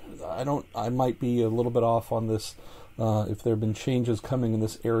 and I might be a little bit off on this if there have been changes coming in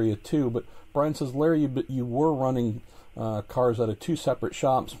this area too. But Brian says, Larry, you were running cars out of two separate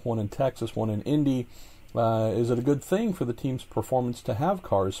shops, one in Texas, one in Indy. Is it a good thing for the team's performance to have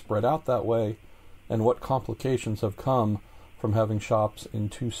cars spread out that way? And what complications have come from having shops in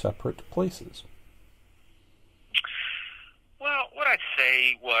two separate places? Well, what I'd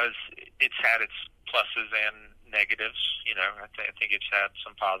say was it's had its pluses and negatives. I think it's had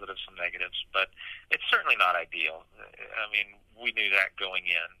some positives, some negatives, but it's certainly not ideal. I mean, we knew that going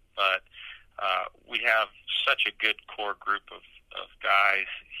in, but we have such a good core group of guys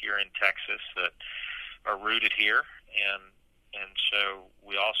here in Texas that are rooted here, and so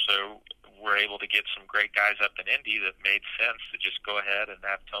we also were able to get some great guys up in Indy that made sense to just go ahead and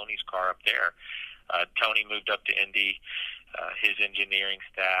have Tony's car up there. Tony moved up to Indy. His engineering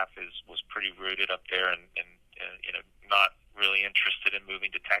staff was pretty rooted up there, and not really interested in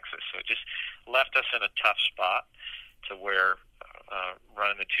moving to Texas. So it just left us in a tough spot to where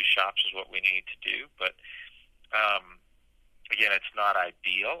running the two shops is what we need to do. But again, it's not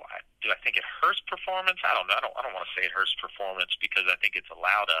ideal. Do I think it hurts performance? I don't know. I don't want to say it hurts performance, because I think it's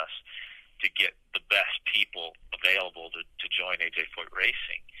allowed us to get the best people available to join AJ Foyt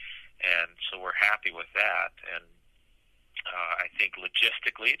Racing. And so we're happy with that. And I think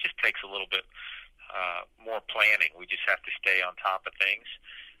logistically, it just takes a little bit more planning. We just have to stay on top of things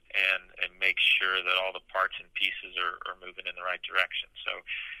and make sure that all the parts and pieces are moving in the right direction. So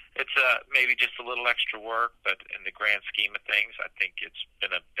it's maybe just a little extra work, but in the grand scheme of things, I think it's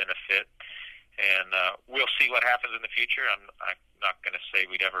been a benefit. And we'll see what happens in the future. I'm not going to say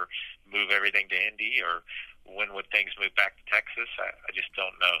we'd ever move everything to Indy, or when would things move back to Texas. I just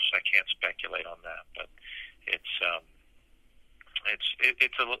don't know, so I can't speculate on that. But it's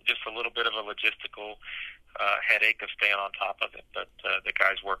just a little bit of a logistical headache of staying on top of it. But the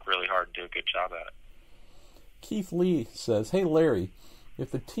guys work really hard and do a good job at it. Keith Lee says, hey, Larry,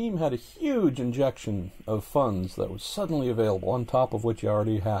 if the team had a huge injection of funds that was suddenly available on top of what you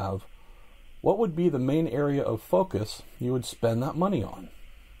already have, what would be the main area of focus you would spend that money on?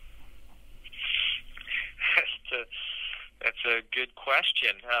 That's a good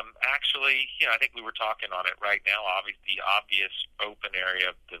question. Actually, I think we were talking on it right now. Obviously, the obvious open area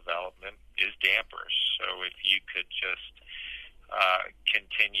of development is dampers. So if you could just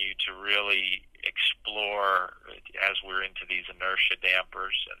continue to really explore as we're into these inertia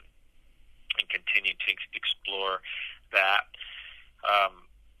dampers and continue to explore that.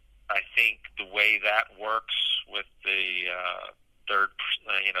 I think the way that works with the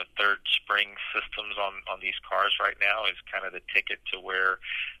third spring systems on these cars right now is kind of the ticket to where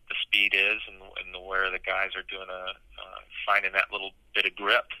the speed is and where the guys are doing finding that little bit of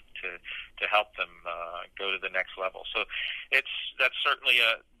grip to help them go to the next level. So that's certainly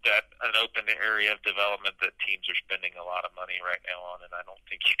an open area of development that teams are spending a lot of money right now on, and I don't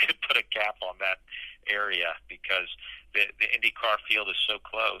think you could put a cap on that area, because the IndyCar field is so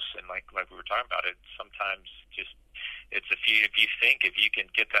close, and like we were talking about, it sometimes just it's if you can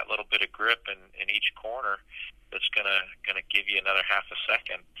get that little bit of grip in each corner, that's gonna give you another half a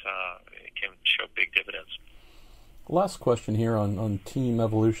second. It can show big dividends. Last question here on team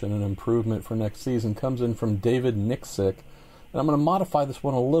evolution and improvement for next season comes in from David Nixick. And I'm going to modify this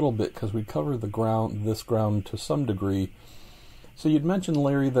one a little bit because we covered this ground to some degree. So you'd mentioned,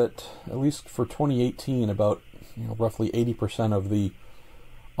 Larry, that at least for 2018, about roughly 80% of the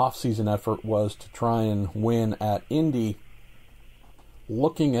off-season effort was to try and win at Indy.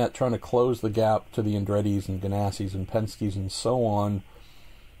 looking at trying to close the gap to the Andretti's and Ganassis and Penske's and so on,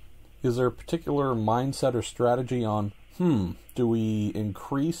 is there a particular mindset or strategy on, do we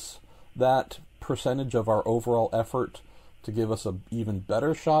increase that percentage of our overall effort to give us an even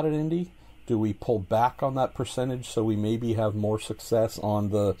better shot at Indy? Do we pull back on that percentage so we maybe have more success on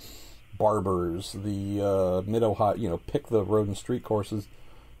the Barbers, the Mid-Ohio, pick the road and street courses?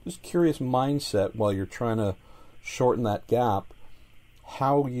 Just curious mindset while you're trying to shorten that gap,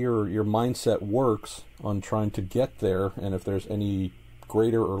 how your mindset works on trying to get there, and if there's any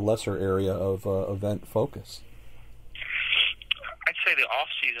greater or lesser area of event focus. I'd say the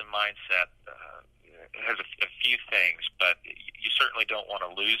off-season mindset has a few things, but you certainly don't want to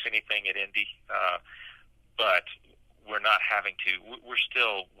lose anything at Indy. But we're not having to. We're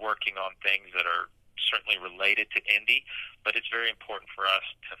still working on things that are certainly related to Indy, but it's very important for us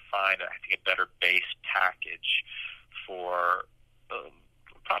to find, I think, a better base package for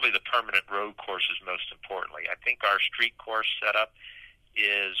probably the permanent road courses. Most importantly, I think our street course setup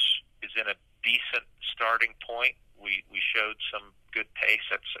is in a decent starting point. We showed some good pace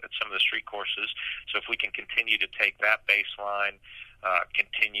at some of the street courses, so if we can continue to take that baseline,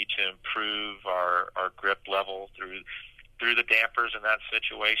 continue to improve our grip level through the dampers in that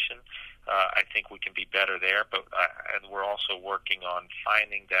situation, I think we can be better there. But and we're also working on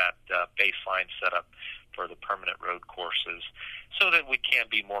finding that baseline setup for the permanent road courses so that we can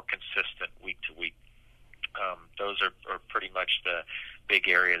be more consistent week to week. Those are pretty much the big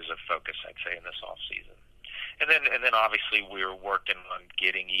areas of focus, I'd say, in this off season. And then obviously we're working on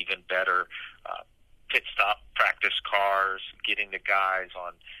getting even better pit stop practice cars, getting the guys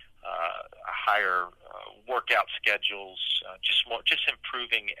on higher workout schedules, just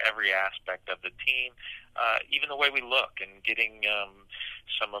improving every aspect of the team, even the way we look, and getting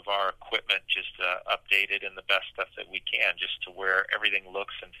some of our equipment just updated in the best stuff that we can, just to where everything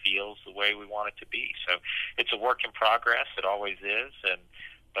looks and feels the way we want it to be. So it's a work in progress. It always is,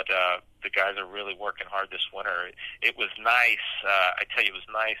 but the guys are really working hard this winter. It was nice. I tell you, it was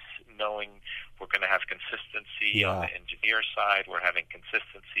nice knowing we're going to have consistency on the engineer side. We're having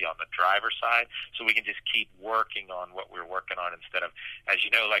consistency on the driver side, so we can just keep working on what we're working on instead of, as you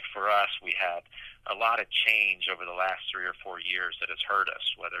know, like for us, we had a lot of change over the last 3 or 4 years that has hurt us,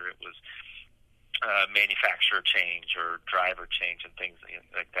 whether it was manufacturer change or driver change and things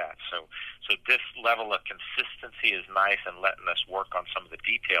like that. So this level of consistency is nice, and letting us work on some of the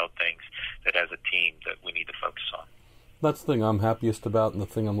detailed things that as a team that we need to focus on. That's the thing I'm happiest about, and the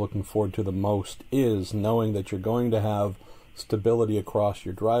thing I'm looking forward to the most is knowing that you're going to have stability across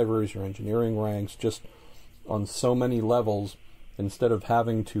your drivers, your engineering ranks, just on so many levels, instead of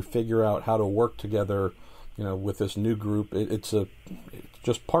having to figure out how to work together, with this new group. It's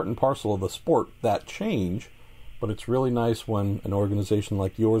just part and parcel of the sport, that change, but it's really nice when an organization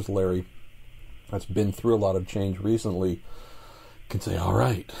like yours, Larry, that's been through a lot of change recently, can say, all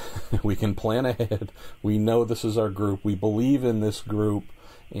right, we can plan ahead. We know this is our group. We believe in this group.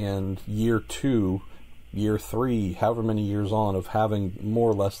 And year 2, year 3, however many years on of having more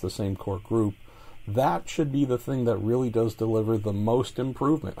or less the same core group, that should be the thing that really does deliver the most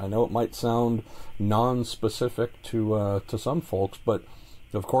improvement. I know it might sound non-specific to some folks, but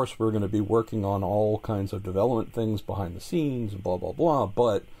of course we're going to be working on all kinds of development things behind the scenes, blah, blah, blah,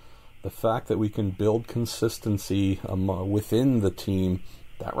 but the fact that we can build consistency within the team,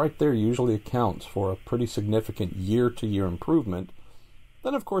 that right there usually accounts for a pretty significant year-to-year improvement.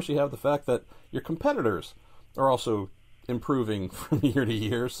 Then, of course, you have the fact that your competitors are also improving from year to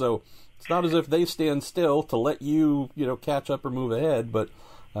year, so it's not as if they stand still to let you, catch up or move ahead, but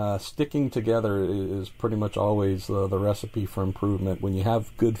sticking together is pretty much always the recipe for improvement when you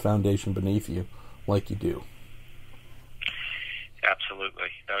have good foundation beneath you, like you do. Absolutely.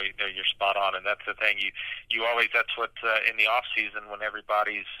 No, you're spot on, and that's the thing. You always, that's what in the off season, when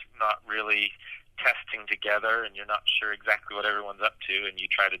everybody's not really testing together and you're not sure exactly what everyone's up to, and you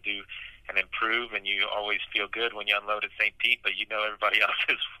try to do and improve, and you always feel good when you unload at St. Pete, but everybody else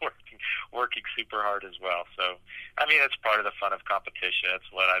is working super hard as well. So, I mean, that's part of the fun of competition. That's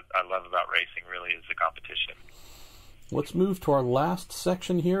what I love about racing, really, is the competition. Let's move to our last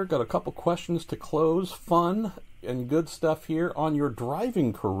section here. Got a couple questions to close. Fun and good stuff here on your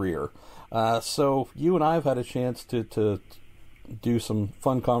driving career. So you and I have had a chance to do some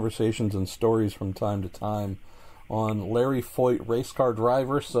fun conversations and stories from time to time on Larry Foyt, race car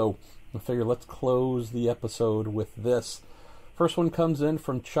driver. So I figure let's close the episode with this. First one comes in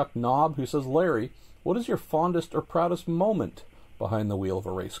from Chuck Knob, who says, Larry, what is your fondest or proudest moment behind the wheel of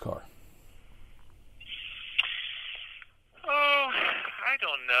a race car? Oh, I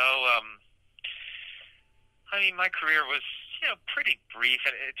don't know. I mean, my career was, pretty brief,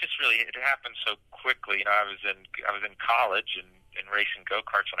 and it just really it happened so quickly. I was in college and racing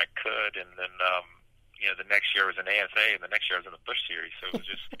go-karts when I could, and then the next year I was in ASA, and the next year I was in the Busch Series. So it was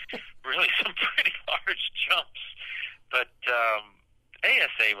just really some pretty large jumps. But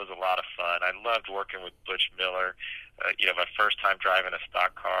ASA was a lot of fun. I loved working with Butch Miller. My first time driving a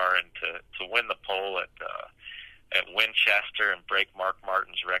stock car, and to win the pole at Winchester and break Mark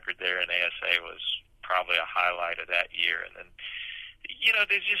Martin's record there in ASA was probably a highlight of that year. And then, I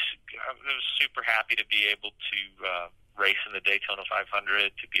was super happy to be able to race in the Daytona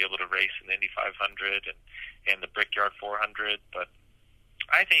 500, to be able to race in the Indy 500 and the Brickyard 400. But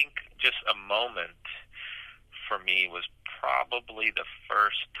I think just a moment for me was probably the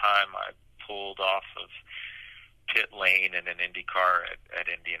first time I pulled off of pit lane in an IndyCar at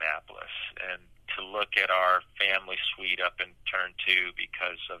Indianapolis, and to look at our family suite up in turn 2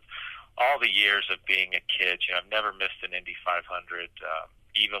 because of all the years of being a kid. I've never missed an Indy 500,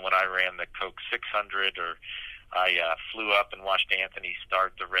 even when I ran the Coke 600, or I flew up and watched Anthony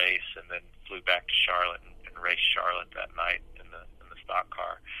start the race, and then flew back to Charlotte and raced Charlotte that night in the stock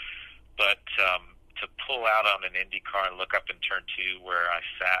car. But to pull out on an Indy car and look up in turn 2, where I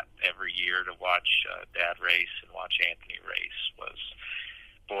sat every year to watch Dad race and watch Anthony race,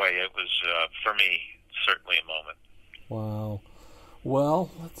 it was for me certainly a moment. Wow. Well,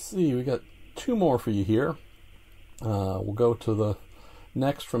 let's see. We got 2 more for you here. We'll go to the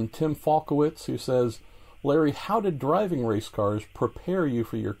next from Tim Falkowitz, who says, Larry, how did driving race cars prepare you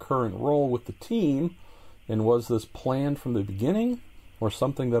for your current role with the team? And was this planned from the beginning, or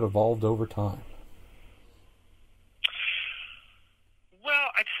something that evolved over time? Well,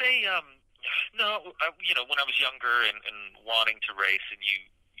 I'd say, no, when I was younger and wanting to race, and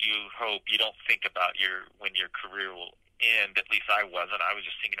you hope, you don't think about when your career will end. At least I wasn't. I was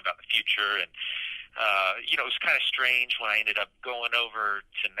just thinking about the future, and it was kind of strange when I ended up going over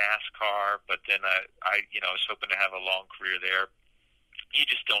to NASCAR, but then I was hoping to have a long career there. You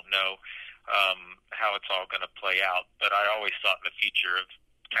just don't know how it's all going to play out. But I always thought in the future of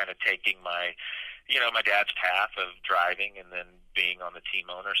kind of taking my dad's path of driving and then being on the team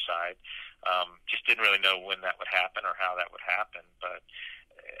owner side. Just didn't really know when that would happen or how that would happen. But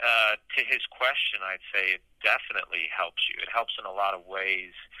to his question, I'd say it definitely helps you. It helps in a lot of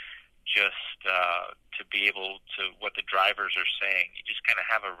ways, just to be able to, what the drivers are saying, you just kind of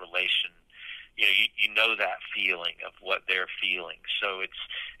have a relation. You know that feeling of what they're feeling. So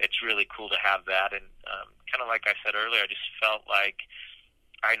it's really cool to have that. And kind of like I said earlier, I just felt like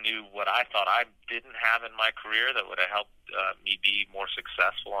I knew what I thought I didn't have in my career that would have helped me be more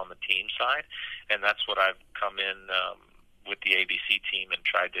successful on the team side. And that's what I've come in with the ABC team and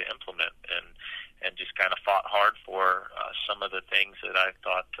tried to implement, and just kind of fought hard for some of the things that I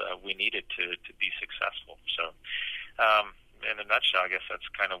thought we needed to be successful. So in a nutshell, I guess that's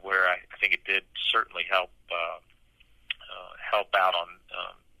kind of where I think it did certainly help out on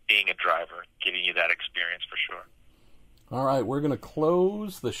being a driver, giving you that experience for sure. All right, we're going to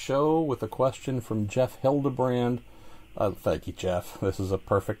close the show with a question from Jeff Hildebrand. Thank you, Jeff. This is a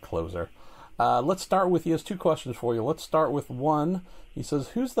perfect closer. Let's start with, he has 2 questions for you. Let's start with one. He says,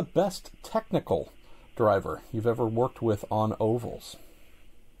 who's the best technical driver you've ever worked with on ovals?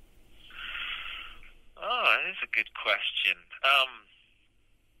 Oh, that is a good question.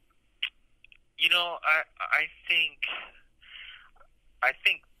 I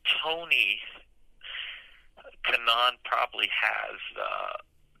think Tony Kanaan probably has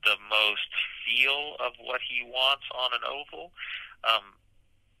the most feel of what he wants on an oval.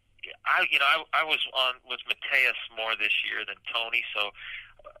 I was on with Mateus more this year than Tony, so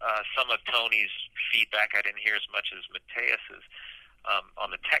some of Tony's feedback I didn't hear as much as Mateus's on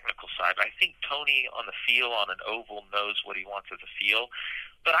the technical side. But I think Tony on the feel on an oval knows what he wants as a feel.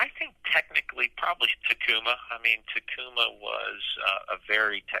 But I think technically probably Takuma. I mean, Takuma was a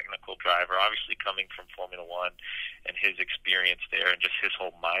very technical driver, obviously coming from Formula One and his experience there and just his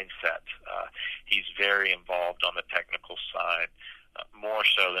whole mindset. He's very involved on the technical side. More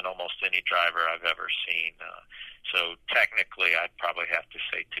so than almost any driver I've ever seen. So technically, I'd probably have to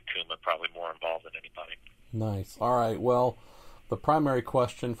say Takuma, probably more involved than anybody. Nice. All right. Well, the primary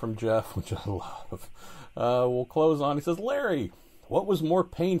question from Jeff, which I love, we'll close on. He says, Larry, what was more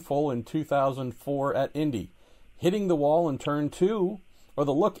painful in 2004 at Indy? Hitting the wall in turn 2, or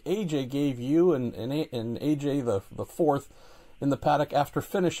the look AJ gave you and AJ the fourth in the paddock after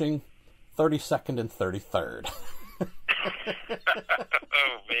finishing 32nd and 33rd?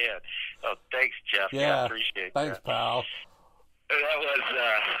 Oh, man. Oh, thanks, Jeff. Yeah, I appreciate thanks, pal. That was,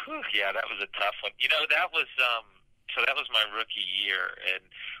 that was a tough one. That was, so that was my rookie year, and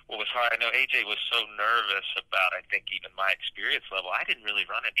what was hard, I know AJ was so nervous about, I think, even my experience level. I didn't really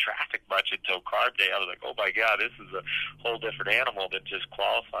run in traffic much until carb day. I was like, oh my God, this is a whole different animal than just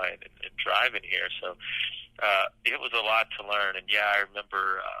qualifying and driving here. So it was a lot to learn. And yeah, I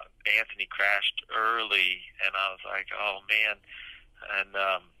remember Anthony crashed early, and I was like, oh man. And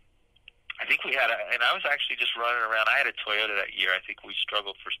I think we had and I was actually just running around. I had a Toyota that year. I think we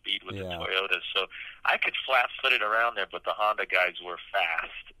struggled for speed with the Toyotas. So I could flat-foot it around there, but the Honda guys were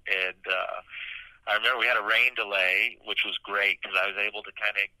fast. And I remember we had a rain delay, which was great because I was able to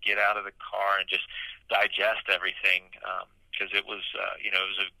kind of get out of the car and just digest everything because it was, it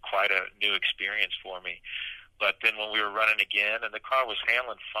was quite a new experience for me. But then when we were running again, and the car was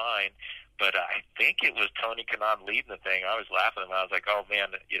handling fine, but I think it was Tony Kanaan leading the thing. I was laughing at him. I was like, oh,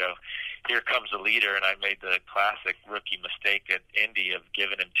 man, here comes the leader. And I made the classic rookie mistake at Indy of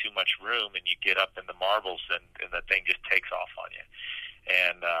giving him too much room, and you get up in the marbles, and the thing just takes off on you.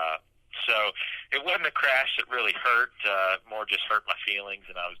 And so it wasn't a crash that really hurt, more just hurt my feelings,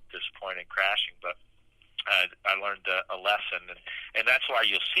 and I was disappointed in crashing. But I learned a lesson, and that's why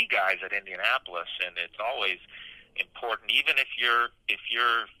you'll see guys at Indianapolis, and it's always important. Even if you're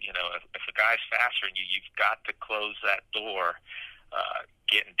if a guy's faster than you, you've got to close that door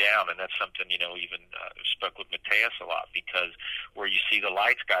getting down, and that's something even spoke with Mateus a lot, because where you see the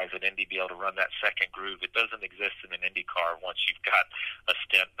lights guys at Indy be able to run that second groove, it doesn't exist in an IndyCar once you've got a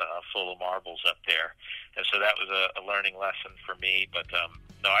stint full of marbles up there. And so that was a learning lesson for me. But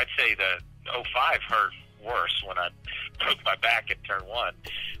no, I'd say the 05 hurt worse when I broke my back in turn one.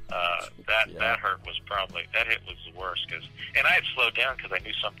 That hurt was that hit was the worst, and I had slowed down because I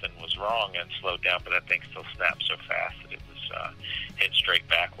knew something was wrong and slowed down, but that thing still snapped so fast that it was hit straight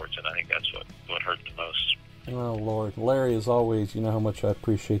backwards, and I think that's what hurt the most. Oh Lord, Larry, as always, you know how much I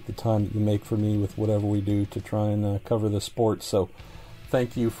appreciate the time that you make for me with whatever we do to try and cover the sport. So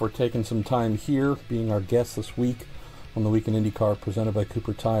thank you for taking some time here, being our guest this week on the Week in IndyCar presented by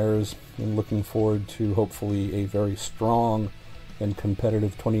Cooper Tires, and looking forward to hopefully a very strong and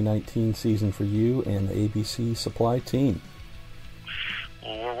competitive 2019 season for you and the ABC Supply team.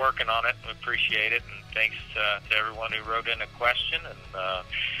 Well, we're working on it. We appreciate it, and thanks to everyone who wrote in a question, and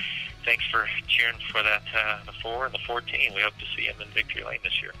thanks for cheering for that the 4 and the 14. We hope to see him in victory lane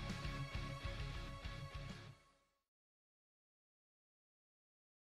this year.